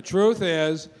 The truth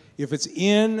is, if it's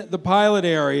in the pilot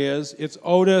areas, it's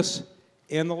Otis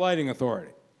and the Lighting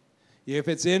Authority. If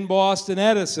it's in Boston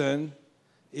Edison,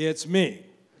 it's me.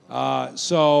 What's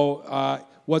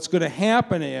going to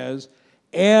happen is,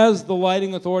 as the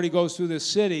Lighting Authority goes through this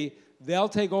city, they'll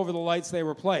take over the lights they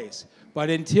replace. But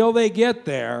until they get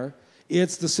there,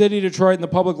 it's the City of Detroit and the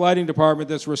Public Lighting Department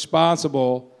that's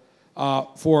responsible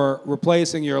for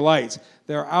replacing your lights.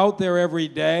 They're out there every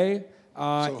day. So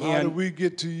how do we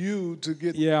get to you to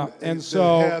get and to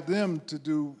have them to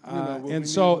do?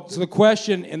 So the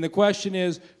question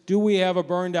is, do we have a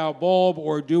burned out bulb,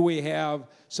 or do we have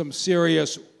some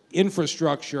serious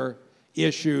infrastructure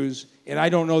issues? And I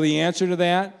don't know the answer to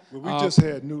that. Well, we just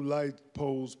had new light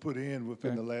poles put in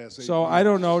within the last 8 years. So I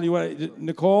don't know. Do you want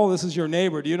Nicole? This is your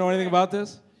neighbor. Do you know anything about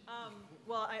this?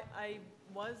 Well,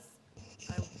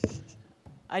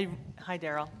 hi,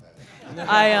 Daryl.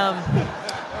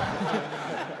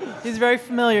 He's very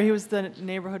familiar. He was the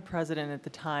neighborhood president at the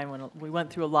time when we went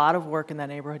through a lot of work in that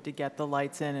neighborhood to get the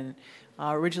lights in, and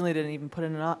originally didn't even put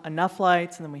in enough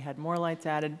lights, and then we had more lights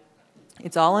added.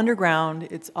 It's all underground.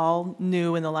 It's all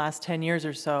new in the last 10 years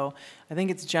or so. I think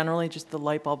it's generally just the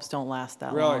light bulbs don't last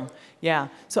that long. Yeah.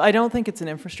 So I don't think it's an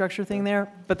infrastructure thing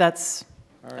there, but that's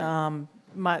the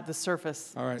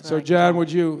surface. All right. So John,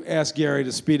 would you ask Gary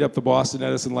to speed up the Boston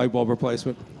Edison light bulb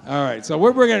replacement? All right. So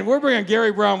we're bringing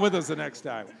Gary Brown with us the next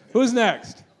time. Who's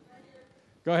next?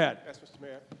 Go ahead. Yes, Mr.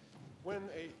 Mayor. When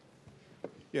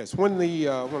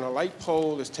a light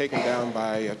pole is taken down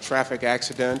by a traffic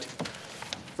accident,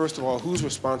 first of all, whose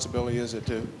responsibility is it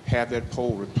to have that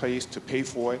pole replaced, to pay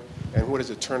for it, and what is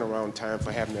the turnaround time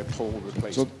for having that pole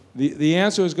replaced? So the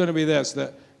answer is going to be this: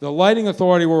 that the Lighting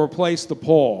Authority will replace the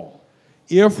pole.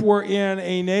 If we're in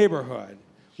a neighborhood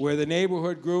where the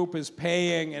neighborhood group is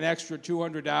paying an extra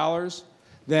 $200,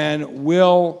 then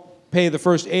we'll pay the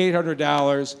first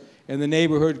 $800, and the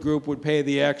neighborhood group would pay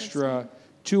the extra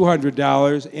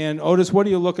 $200. And Otis, what are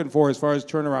you looking for as far as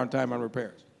turnaround time on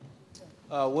repairs?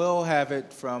 We'll have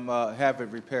it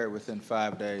repaired within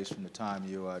 5 days from the time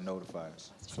you notify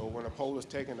us. So when a pole is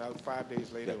taken out, 5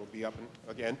 days later, it will be up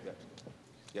again?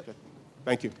 Yep.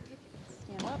 Thank you.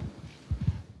 Stand up.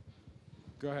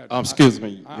 Go ahead. Excuse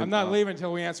me. I'm not leaving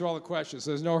until we answer all the questions, so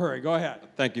there's no hurry. Go ahead.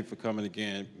 Thank you for coming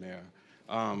again, Mayor.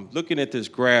 Looking at this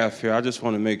graph here, I just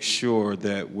want to make sure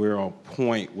that we're on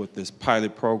point with this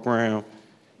pilot program.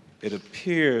 It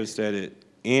appears that it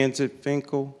ends at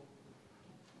Finkel,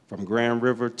 from Grand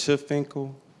River to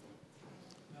Finkel.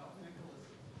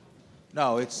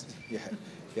 No,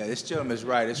 this gentleman's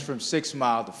right. It's from 6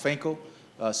 Mile to Finkel.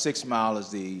 6 Mile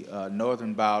is the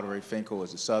northern boundary, Finkel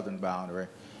is the southern boundary.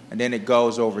 And then it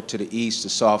goes over to the east to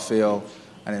Sawfield,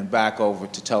 and then back over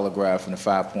to Telegraph and the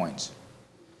 5 Points.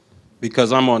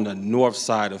 Because I'm on the north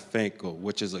side of Finkel,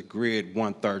 which is a grid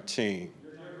 113.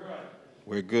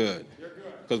 We're good.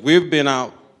 Because we've been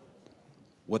out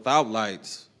without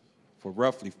lights for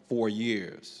roughly 4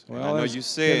 years. Well, and I know you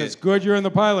said it's good you're in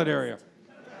the pilot area.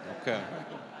 Okay.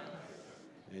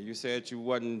 And you said you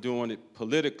wasn't doing it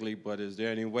politically, but is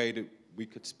there any way that we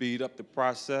could speed up the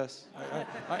process?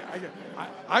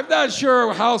 I'm not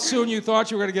sure how soon you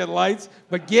thought you were going to get lights,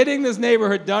 but getting this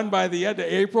neighborhood done by the end of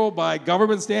April by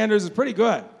government standards is pretty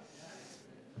good.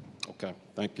 Okay,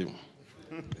 thank you.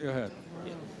 Go ahead.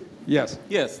 Yes.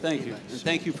 Yes, thank you. And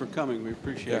thank you for coming. We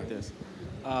appreciate this.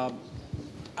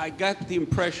 I got the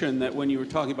impression that when you were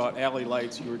talking about alley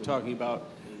lights, you were talking about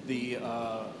the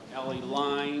alley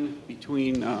line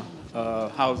between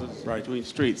houses, between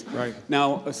streets. Right.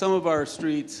 Now, some of our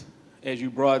streets, as you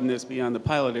broaden this beyond the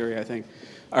pilot area, I think,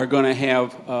 are going to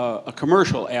have a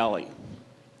commercial alley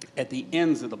at the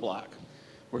ends of the block,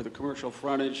 where the commercial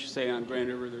frontage, say on Grand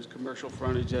River, there's commercial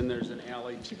frontage, and there's an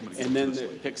alley, and then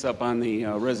it picks up on the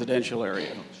residential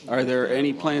area. Are there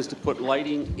any plans to put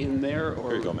lighting in there,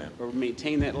 or, or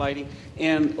maintain that lighting?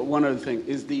 And one other thing,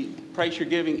 is the price you're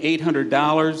giving,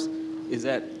 $800, is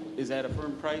that a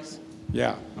firm price?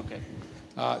 Yeah. Okay.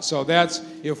 So that's,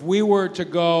 if we were to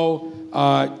go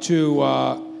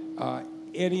to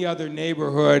any other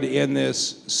neighborhood in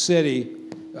this city,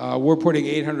 we're putting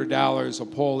 $800 a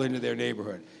pole into their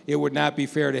neighborhood. It would not be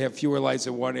fair to have fewer lights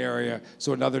in one area,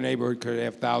 so another neighborhood could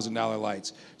have $1,000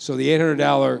 lights. So the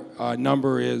 $800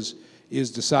 number is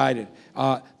decided.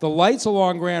 The lights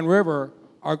along Grand River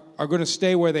are going to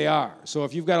stay where they are. So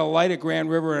if you've got a light at Grand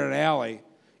River in an alley,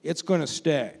 it's going to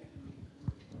stay.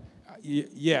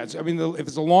 Yeah, I mean, if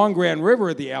it's along Grand River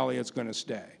at the alley, it's going to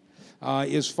stay.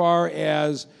 As far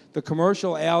as the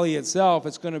commercial alley itself,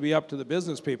 it's going to be up to the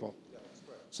business people.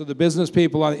 So the business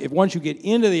people, if once you get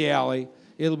into the alley,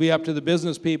 it'll be up to the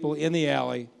business people in the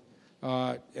alley,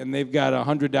 and they've got a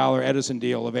 $100 Edison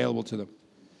deal available to them.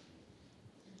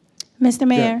 Mr.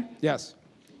 Mayor. Yes.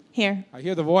 Here. I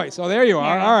hear the voice. Oh, there you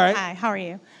are. Here. All right. Hi, how are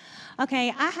you?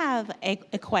 Okay, I have a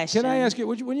question. Can I ask you,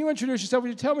 when you introduce yourself, would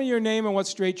you tell me your name and what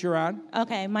street you're on?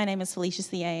 Okay, my name is Felicia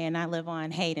C.A., and I live on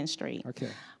Hayden Street. Okay.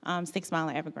 6 Mile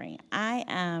Evergreen. I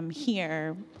am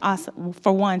here also,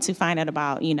 for one, to find out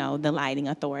about, the lighting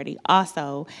authority.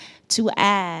 Also, to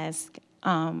ask,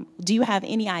 do you have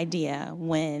any idea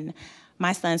when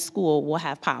my son's school will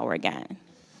have power again?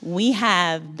 We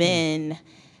have been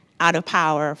out of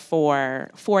power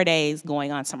for 4 days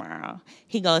going on tomorrow.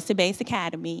 He goes to Base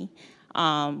Academy.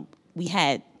 We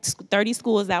had 30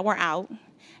 schools that were out.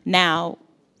 Now,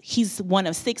 he's one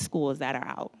of 6 schools that are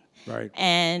out. Right.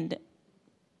 And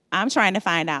I'm trying to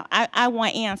find out. I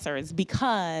want answers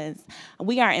because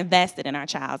we are invested in our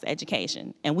child's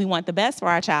education, and we want the best for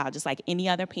our child, just like any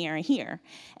other parent here.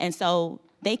 And so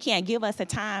they can't give us a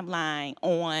timeline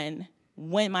on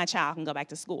when my child can go back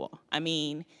to school. I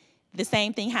mean, the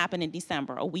same thing happened in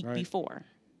December, a week before.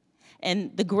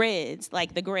 And the grids,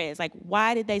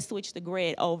 why did they switch the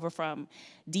grid over from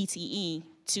DTE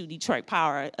to Detroit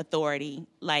Power Authority,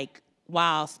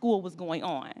 while school was going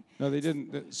on? No, they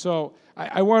didn't. So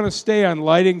I want to stay on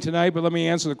lighting tonight, but let me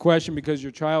answer the question because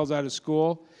your child's out of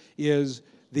school. Is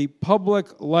the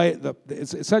public light,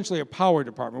 it's essentially a power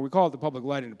department. We call it the public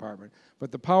lighting department,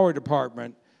 but the power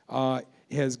department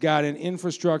has got an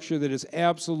infrastructure that is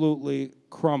absolutely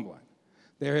crumbling.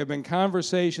 There have been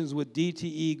conversations with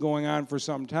DTE going on for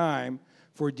some time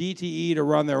for DTE to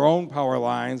run their own power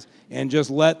lines and just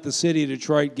let the city of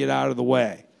Detroit get out of the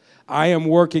way. I am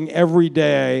working every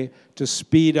day to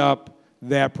speed up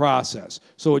that process.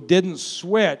 So it didn't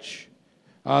switch.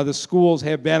 The schools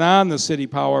have been on the city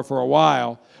power for a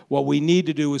while. What we need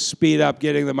to do is speed up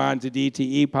getting them onto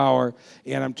DTE power.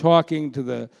 And I'm talking to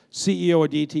the CEO of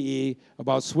DTE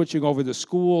about switching over the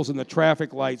schools and the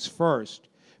traffic lights first,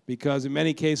 because in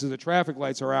many cases the traffic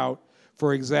lights are out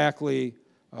for exactly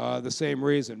the same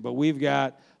reason. But we've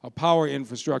got a power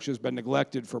infrastructure that's been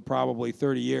neglected for probably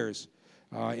 30 years.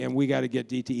 And we got to get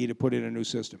DTE to put in a new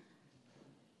system.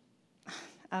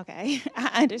 Okay,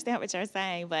 I understand what you're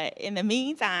saying, but in the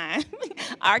meantime,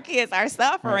 our kids are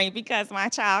suffering because my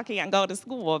child can't go to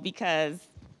school because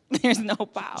there's no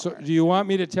power. So do you want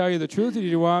me to tell you the truth, or do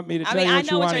you want me to tell you what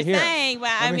you want to hear? I know what you're saying,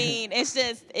 but I mean,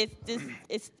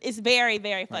 it's very,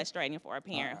 very frustrating for a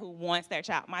parent who wants their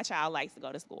child. My child likes to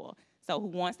go to school. So who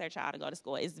wants their child to go to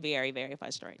school is very, very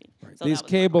frustrating. Right. So these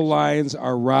cable lines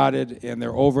are rotted and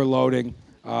they're overloading,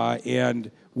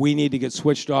 and we need to get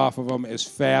switched off of them as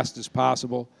fast as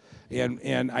possible.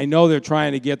 And I know they're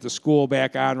trying to get the school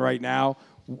back on right now.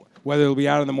 Whether it'll be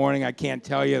out in the morning, I can't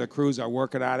tell you. The crews are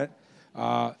working on it.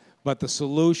 But the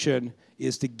solution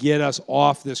is to get us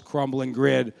off this crumbling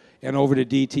grid and over to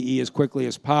DTE as quickly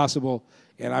as possible,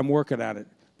 and I'm working on it.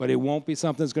 But it won't be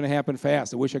something that's going to happen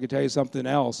fast. I wish I could tell you something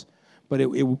else, but it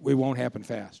won't happen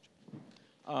fast.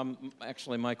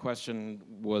 Actually, my question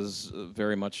was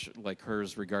very much like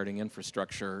hers regarding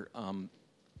infrastructure.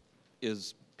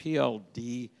 Is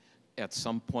PLD at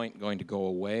some point going to go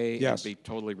away Yes. and be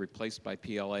totally replaced by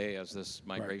PLA as this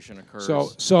migration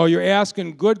occurs? So you're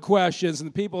asking good questions, and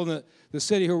the people in the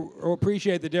city who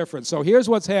appreciate the difference. So here's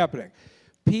what's happening.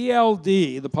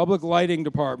 PLD, the Public Lighting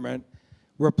Department,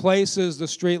 replaces the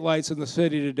street lights in the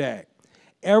city today.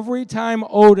 Every time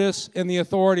Otis and the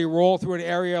authority roll through an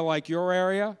area like your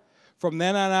area, from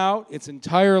then on out, it's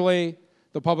entirely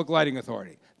the Public Lighting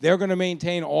Authority. They're going to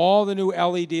maintain all the new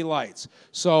LED lights.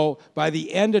 So by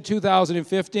the end of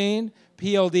 2015,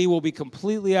 PLD will be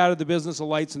completely out of the business of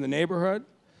lights in the neighborhood.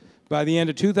 By the end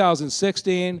of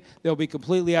 2016, they'll be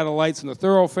completely out of lights in the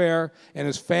thoroughfare, and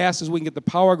as fast as we can get the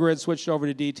power grid switched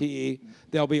over to DTE,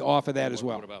 they'll be off of that as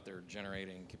well. What about their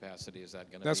generating capacity? Is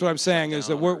that going to That's what I'm saying, is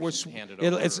that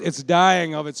it's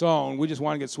dying of its own. We just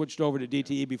want to get switched over to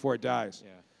DTE before it dies.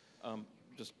 Yeah.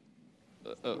 Just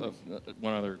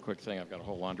one other quick thing. I've got a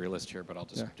whole laundry list here, but I'll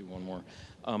just do one more.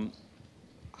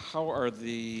 How are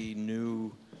the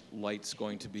new lights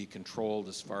going to be controlled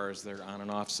as far as their on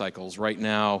and off cycles? Right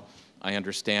now, I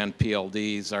understand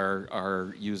PLDs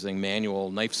are using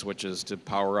manual knife switches to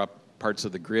power up parts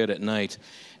of the grid at night.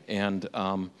 And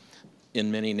in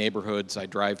many neighborhoods I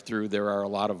drive through, there are a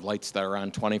lot of lights that are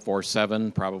on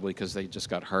 24/7, probably because they just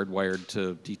got hardwired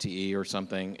to DTE or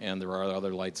something, and there are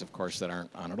other lights, of course, that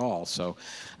aren't on at all. So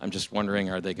I'm just wondering,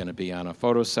 are they going to be on a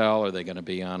photocell? Are they going to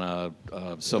be on a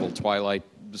civil twilight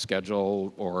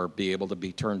schedule, or be able to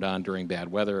be turned on during bad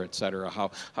weather, et cetera?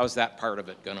 How's that part of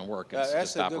it going to work? It's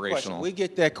That's just a good operational. question. We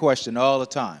get that question all the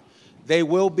time. They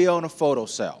will be on a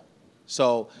photocell.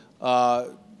 So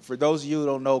for those of you who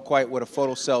don't know quite what a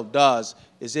photocell does,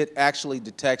 is it actually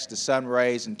detects the sun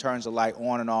rays and turns the light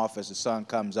on and off as the sun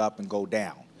comes up and go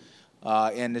down.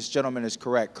 And this gentleman is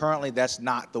correct. Currently, that's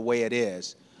not the way it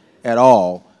is at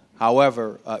all.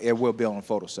 However, it will be on a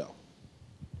photo cell.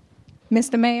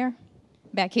 Mr. Mayor,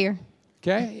 back here.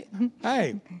 Okay.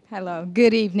 Hi. Hello.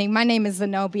 Good evening. My name is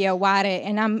Zenobia Wada,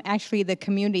 and I'm actually the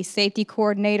Community Safety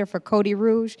Coordinator for Cody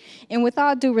Rouge. And with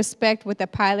all due respect with the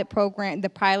pilot program, the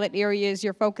pilot areas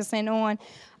you're focusing on,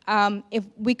 if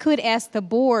we could ask the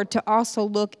board to also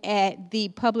look at the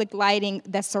public lighting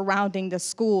that's surrounding the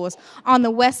schools. On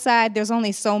the west side, there's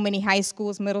only so many high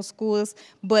schools, middle schools,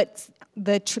 but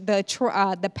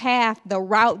the path, the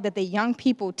route that the young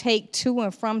people take to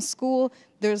and from school,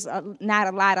 there's not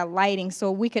a lot of lighting.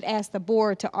 So we could ask the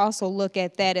board to also look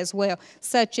at that as well,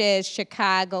 such as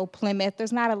Chicago, Plymouth.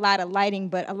 There's not a lot of lighting,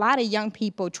 but a lot of young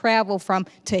people travel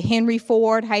to Henry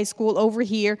Ford High School over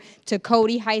here, to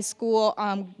Cody High School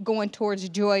going towards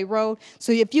Joy Road.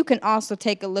 So if you can also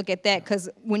take a look at that, because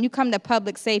when you come to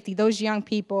public safety, those young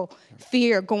people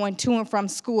fear going to and from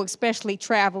school, especially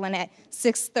traveling at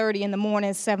 6:30 in the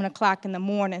morning, 7 o'clock in the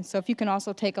morning. So if you can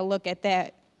also take a look at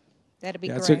that, that'd be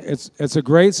great. It's a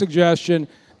great suggestion.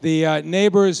 The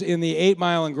neighbors in the 8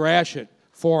 Mile and Gratiot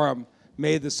Forum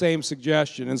made the same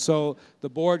suggestion. And so the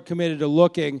board committed to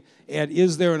looking at,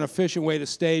 is there an efficient way to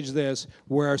stage this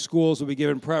where our schools will be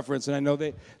given preference? And I know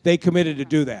they committed to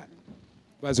do that.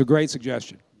 That's a great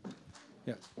suggestion.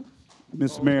 Yes.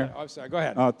 Mr. Mayor. I'm sorry, go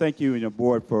ahead. Thank you and your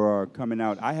board for coming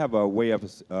out. I have a way of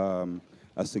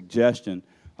a suggestion.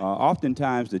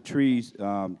 Oftentimes the trees,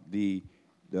 the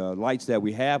lights that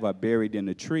we have are buried in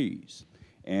the trees.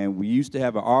 And we used to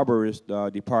have an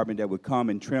arborist department that would come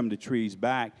and trim the trees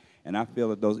back, and I feel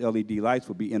that those LED lights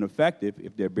would be ineffective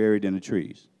if they're buried in the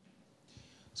trees.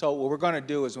 So what we're going to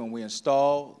do is when we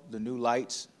install the new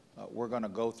lights, we're going to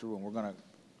go through and we're going to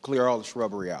clear all the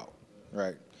shrubbery out,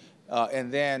 right?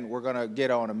 And then we're going to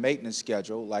get on a maintenance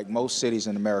schedule like most cities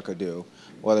in America do,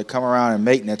 where they come around and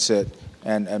maintenance it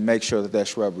and make sure that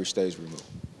shrubbery stays removed.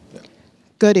 Yeah.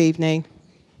 Good evening.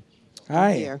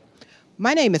 Hi. Here.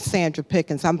 My name is Sandra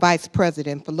Pickens. I'm Vice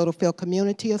President for Littlefield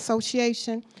Community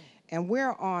Association, and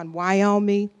we're on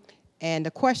Wyoming. And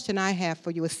the question I have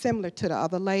for you is similar to the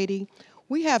other lady.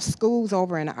 We have schools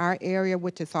over in our area,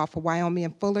 which is off of Wyoming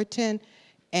and Fullerton,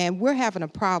 and we're having a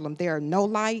problem. There are no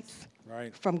lights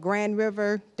from Grand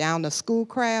River down to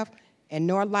Schoolcraft, and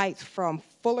no lights from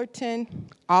Fullerton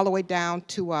all the way down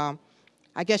to,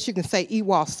 I guess you can say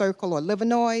Ewald Circle or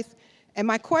Livernois. And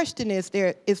my question is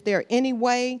there any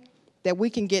way that we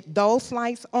can get those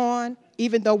lights on,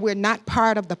 even though we're not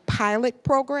part of the pilot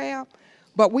program,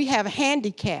 but we have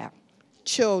handicapped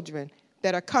children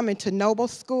that are coming to Noble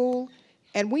School,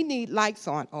 and we need lights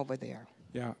on over there.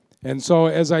 Yeah, and so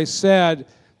as I said,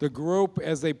 the group,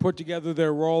 as they put together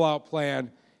their rollout plan,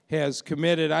 has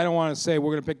committed, I don't want to say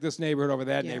we're going to pick this neighborhood over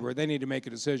that neighborhood. They need to make a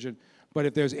decision. But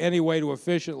if there's any way to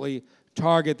efficiently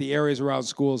target the areas around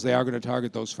schools, they are going to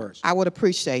target those first. I would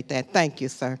appreciate that. Thank you,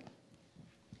 sir.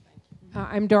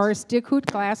 I'm Doris Dickhout,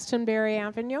 Glastonbury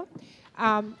Avenue.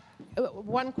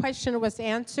 One question was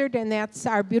answered, and that's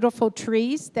our beautiful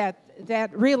trees. That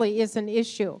really is an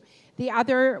issue. The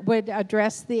other would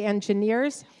address the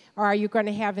engineers. Or are you going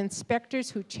to have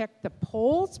inspectors who check the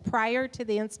poles prior to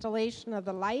the installation of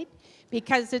the light?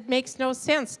 Because it makes no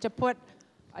sense to put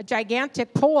a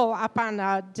gigantic pole up on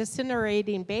a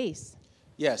disintegrating base.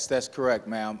 Yes, that's correct,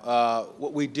 ma'am.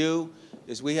 What we do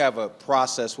is we have a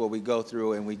process where we go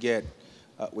through and we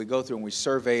go through and we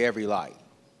survey every light.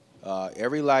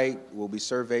 Every light will be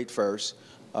surveyed first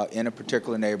in a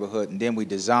particular neighborhood, and then we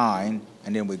design,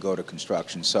 and then we go to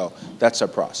construction. So that's our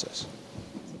process.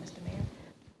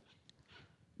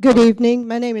 Good evening.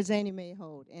 My name is Annie Mae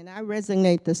Holt, and I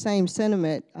resonate the same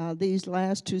sentiment these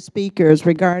last two speakers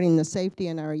regarding the safety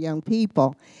in our young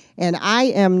people. And I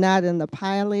am not in the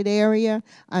pilot area.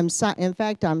 In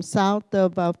fact, I'm south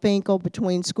of Finkel,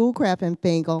 between Schoolcraft and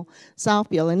Finkel,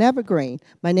 Southfield and Evergreen.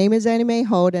 My name is Annie Mae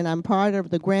Holt, and I'm part of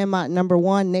the Grandmont No.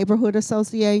 1 Neighborhood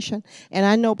Association. And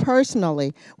I know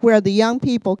personally where the young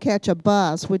people catch a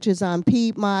bus, which is on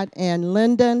Piedmont and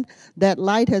Linden, that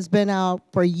light has been out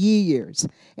for years.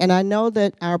 And I know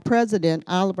that our president,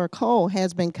 Oliver Cole,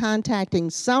 has been contacting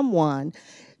someone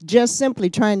just simply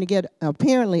trying to get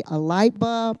apparently a light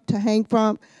bulb to hang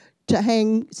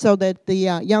so that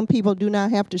the young people do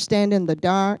not have to stand in the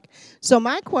dark. So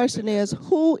my question is,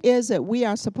 who is it we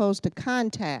are supposed to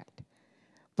contact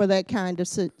for that kind of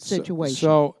situation?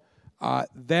 So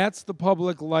that's the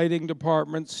public lighting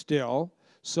department still.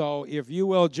 So if you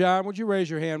will, John, would you raise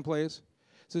your hand, please?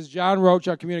 This is John Roach,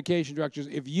 our communication director.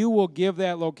 If you will give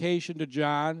that location to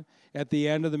John at the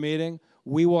end of the meeting,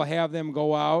 we will have them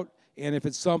go out, and if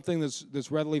it's something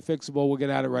that's readily fixable, we'll get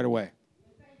at it right away.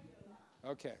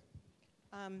 Okay.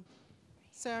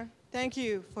 Sir, thank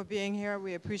you for being here.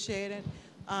 We appreciate it.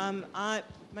 My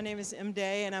name is M.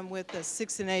 Day, and I'm with the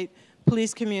 6 and 8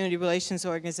 Police Community Relations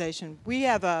Organization. We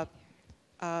have a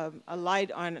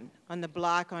light on the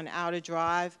block on Outer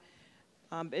Drive.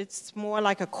 It's more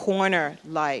like a corner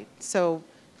light. So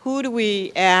who do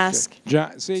we ask?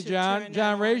 John,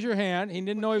 raise your hand. He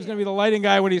didn't know he was going to be the lighting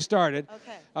guy when he started.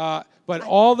 Okay. But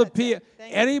all the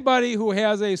anybody who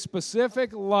has a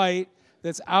specific light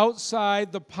that's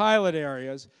outside the pilot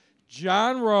areas,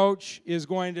 John Roach is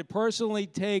going to personally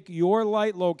take your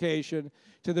light location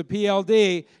to the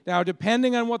PLD. Now,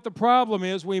 depending on what the problem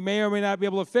is, we may or may not be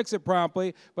able to fix it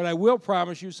promptly, but I will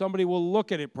promise you somebody will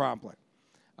look at it promptly.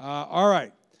 All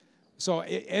right. So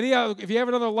if you have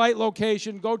another light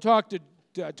location, go talk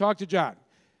to John.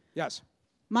 Yes.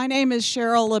 My name is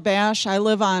Cheryl Labash. I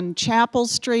live on Chapel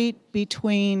Street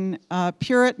between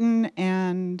Puritan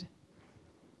and,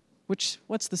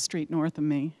 what's the street north of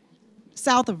me?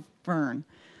 South of Vern.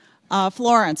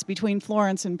 Florence, between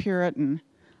Florence and Puritan.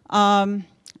 I'm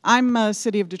a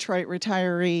City of Detroit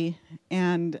retiree,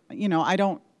 and I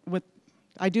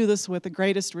do this with the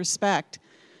greatest respect.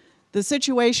 The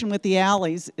situation with the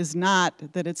alleys is not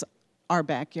that it's our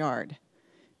backyard,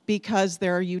 because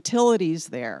there are utilities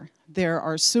there. There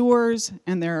are sewers,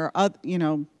 and there are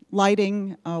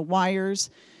lighting wires.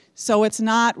 So it's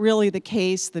not really the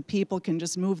case that people can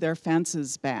just move their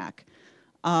fences back.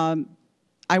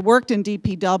 I worked in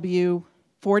DPW.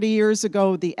 40 years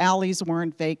ago, the alleys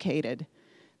weren't vacated.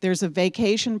 There's a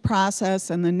vacation process,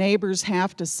 and the neighbors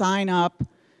have to sign up,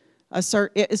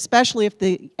 especially if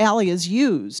the alley is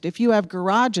used. If you have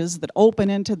garages that open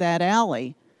into that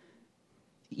alley,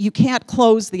 you can't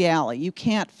close the alley. You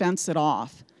can't fence it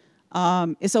off.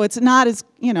 So it's not as,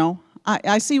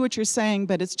 I see what you're saying,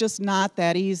 but it's just not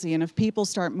that easy. And if people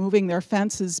start moving their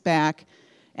fences back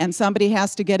and somebody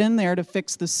has to get in there to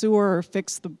fix the sewer or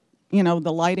fix the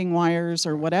lighting wires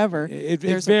or whatever, it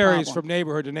there's varies a problem. from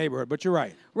neighborhood to neighborhood, but you're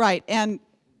right. Right, and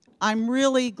I'm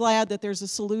really glad that there's a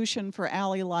solution for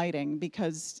alley lighting,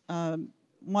 because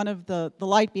one of the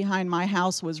light behind my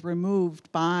house was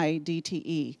removed by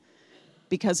DTE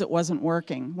because it wasn't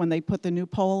working when they put the new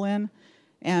pole in.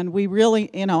 And we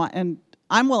really, and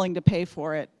I'm willing to pay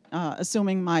for it,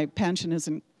 assuming my pension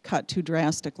isn't cut too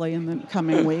drastically in the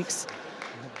coming weeks.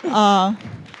 And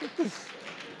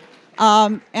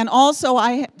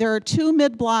also, there are 2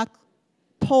 mid-block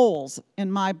poles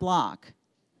in my block.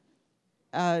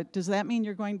 Does that mean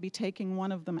you're going to be taking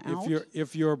one of them out?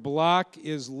 If your block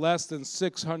is less than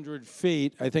 600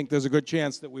 feet, I think there's a good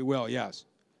chance that we will, yes.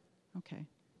 Okay.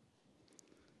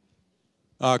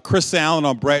 Chris Allen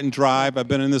on Bretton Drive. I've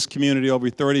been in this community over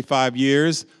 35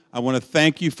 years. I want to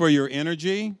thank you for your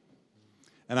energy,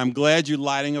 and I'm glad you're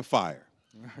lighting a fire.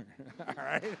 All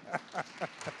right.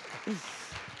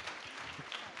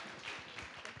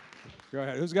 Go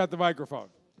ahead. Who's got the microphone?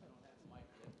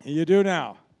 You do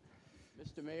now.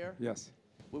 Mr. Mayor? Yes.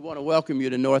 We want to welcome you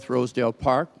to North Rosedale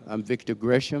Park. I'm Victor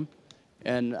Gresham,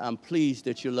 and I'm pleased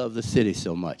that you love the city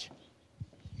so much.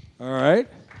 All right.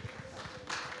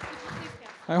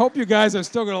 I hope you guys are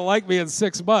still going to like me in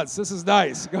 6 months. This is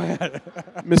nice. Go ahead.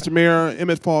 Mr. Mayor,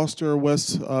 Emmett Foster,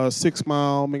 West 6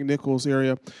 Mile, McNichols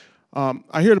area.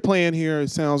 I hear the plan here. It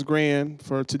sounds grand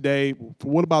for today.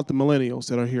 What about the millennials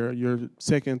that are here, your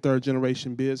 2nd, 3rd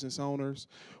generation business owners?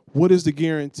 What is the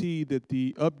guarantee that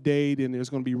the update and there's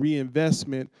going to be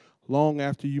reinvestment long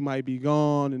after you might be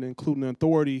gone, and including the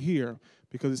authority here?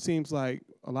 Because it seems like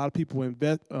a lot of people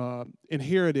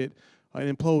inherited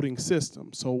an imploding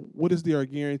system. So what is their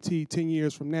guarantee 10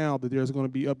 years from now that there's going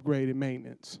to be upgraded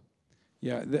maintenance?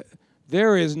 Yeah,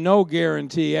 there is no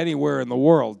guarantee anywhere in the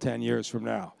world 10 years from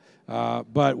now.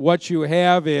 But what you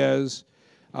have is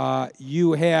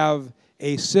you have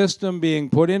a system being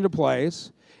put into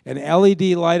place. An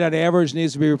LED light on average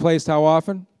needs to be replaced how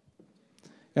often?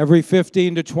 Every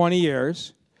 15 to 20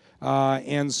 years.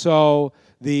 And so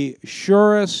the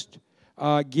surest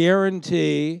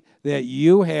guarantee that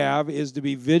you have is to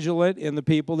be vigilant in the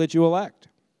people that you elect.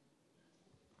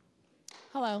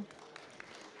 Hello.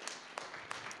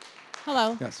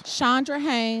 Hello. Yes. Chandra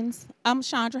Haynes. I'm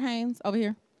Chandra Haynes over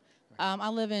here. I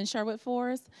live in Sherwood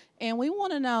Forest, and we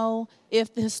want to know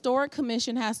if the Historic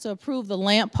Commission has to approve the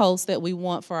lamp posts that we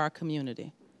want for our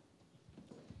community.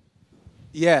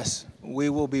 Yes, we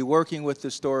will be working with the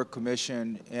Historic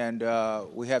Commission, and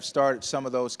we have started some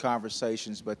of those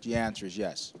conversations, but the answer is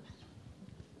yes.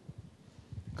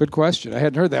 Good question. I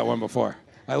hadn't heard that one before.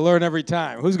 I learn every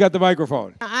time. Who's got the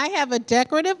microphone? I have a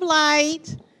decorative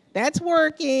light that's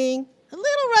working, a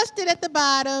little rusted at the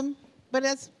bottom, but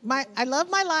I love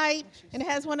my light, and it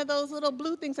has one of those little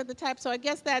blue things at the top, so I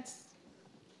guess that's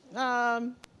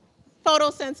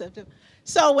photosensitive.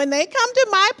 So when they come to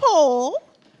my pole,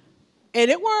 and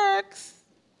it works,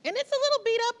 and it's a little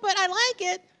beat up, but I like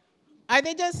it, are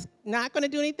they just not going to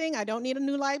do anything? I don't need a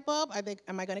new light bulb.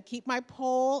 Am I going to keep my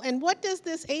pole? And what does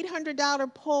this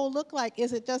 $800 pole look like?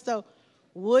 Is it just a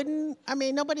wooden? I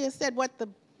mean, nobody has said what the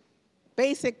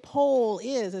basic pole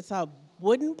is. It's a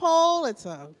wooden pole. It's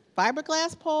a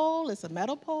fiberglass pole. It's a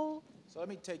metal pole. So let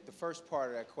me take the first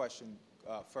part of that question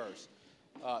first.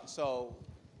 So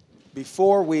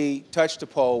before we touch the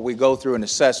pole, we go through and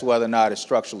assess whether or not it's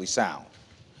structurally sound.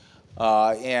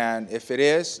 And if it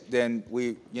is, then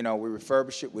we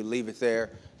refurbish it, we leave it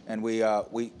there, and we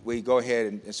go ahead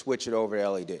and switch it over to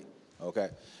LED. Okay.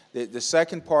 The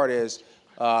second part is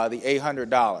the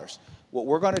 $800. What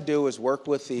we're going to do is work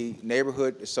with the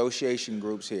neighborhood association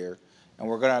groups here, and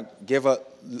we're going to give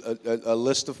a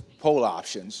list of pole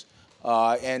options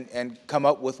and come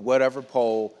up with whatever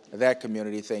pole that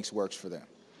community thinks works for them.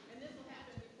 And this will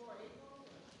happen before April?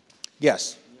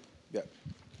 Yes. Yep.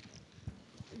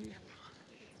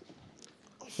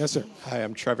 Yes, sir. Hi,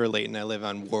 I'm Trevor Layton. I live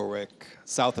on Warwick,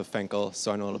 south of Fenkell,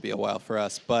 so I know it'll be a while for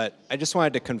us. But I just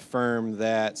wanted to confirm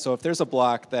that, so if there's a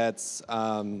block that's,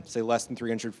 say, less than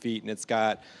 300 feet and it's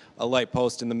got a light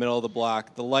post in the middle of the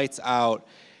block, the light's out,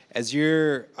 as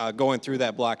you're going through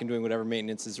that block and doing whatever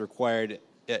maintenance is required,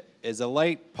 is a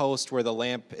light post where the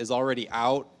lamp is already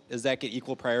out, does that get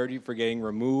equal priority for getting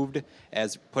removed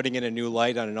as putting in a new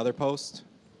light on another post?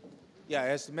 Yeah,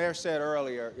 as the mayor said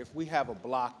earlier, if we have a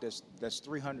block that's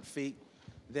 300 feet,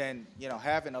 then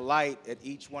having a light at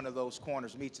each one of those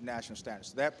corners meets the national standards.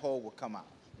 So that pole will come out.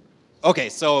 Okay,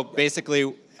 so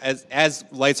basically, as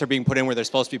lights are being put in where they're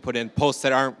supposed to be put in, posts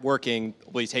that aren't working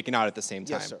will be taken out at the same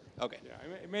time. Yes, sir. Okay. Yeah,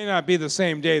 it may not be the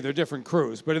same day; they're different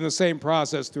crews, but in the same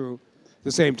process through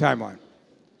the same timeline.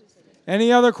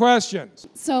 Any other questions?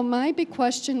 So my big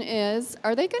question is,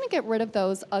 are they going to get rid of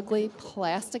those ugly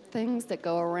plastic things that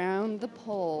go around the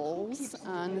poles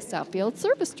on the Southfield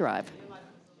Service Drive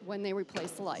when they replace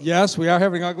the lights? Yes, we are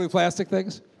having ugly plastic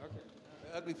things.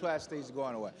 The ugly plastic things are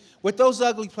going away. What those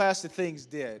ugly plastic things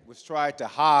did was try to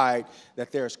hide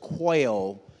that there's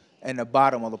quail in the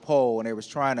bottom of the pole, and they was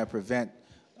trying to prevent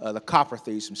the copper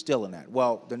thieves from stealing that.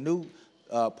 Well, the new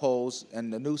poles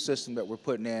and the new system that we're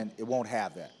putting in, it won't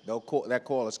have that. That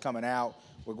coil is coming out.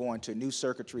 We're going to a new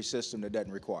circuitry system that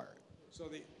doesn't require it. So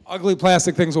the ugly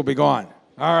plastic things will be gone.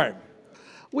 All right.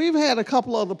 We've had a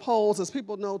couple of the poles, as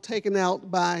people know, taken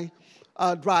out by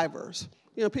drivers.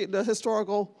 The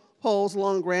historical poles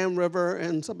along Grand River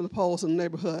and some of the poles in the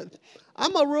neighborhood.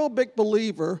 I'm a real big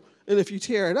believer in if you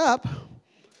tear it up,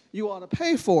 you ought to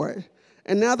pay for it.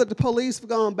 And now that the police have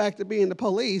gone back to being the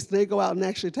police, they go out and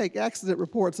actually take accident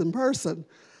reports in person.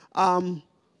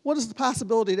 What is the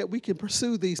possibility that we can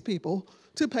pursue these people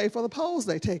to pay for the poles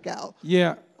they take out?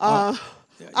 Yeah. I'm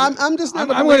just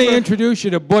not. I'm going to introduce you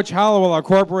to Butch Hollowell, our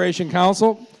corporation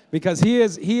counsel, because he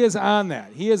is on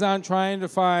that. He is on trying to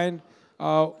find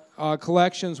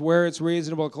collections where it's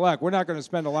reasonable to collect. We're not going to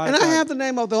spend a lot of time. And I have the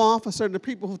name of the officer and the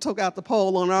people who took out the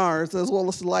pole on ours, as well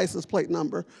as the license plate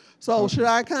number. So should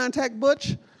I contact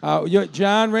Butch?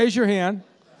 John, raise your hand.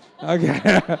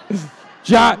 Okay.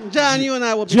 John, you and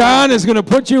I will be John is going to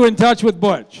put you in touch with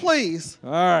Butch. Please.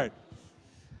 All right.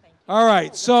 All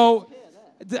right. So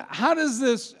how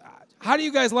do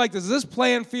you guys like this? Does this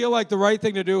plan feel like the right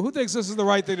thing to do? Who thinks this is the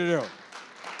right thing to do?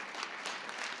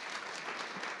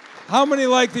 How many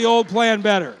like the old plan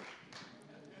better?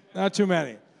 Not too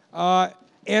many. And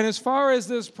as far as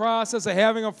this process of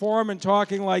having a forum and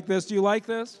talking like this, do you like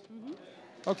this?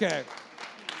 Mm-hmm. Okay.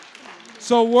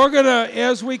 So we're going to,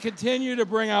 as we continue to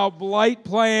bring out blight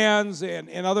plans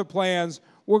and other plans,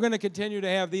 we're going to continue to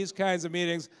have these kinds of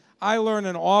meetings. I learn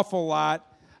an awful lot.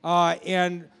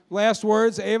 And last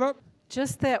words, Ava?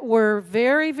 Just that we're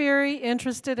very, very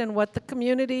interested in what the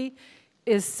community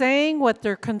is saying, what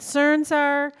their concerns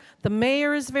are. The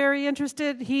mayor is very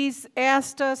interested. He's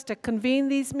asked us to convene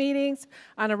these meetings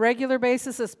on a regular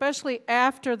basis, especially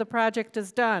after the project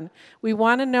is done. We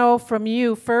want to know from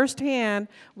you firsthand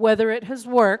whether it has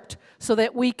worked so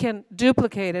that we can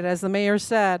duplicate it, as the mayor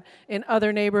said, in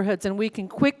other neighborhoods, and we can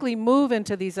quickly move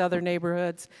into these other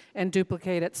neighborhoods and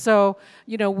duplicate it. So,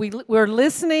 we're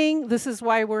listening. This is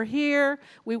why we're here.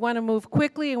 We want to move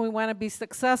quickly, and we want to be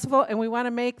successful, and we want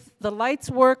to make the lights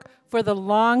work for the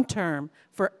long term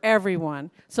for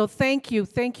everyone. So thank you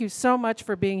so much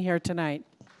for being here tonight.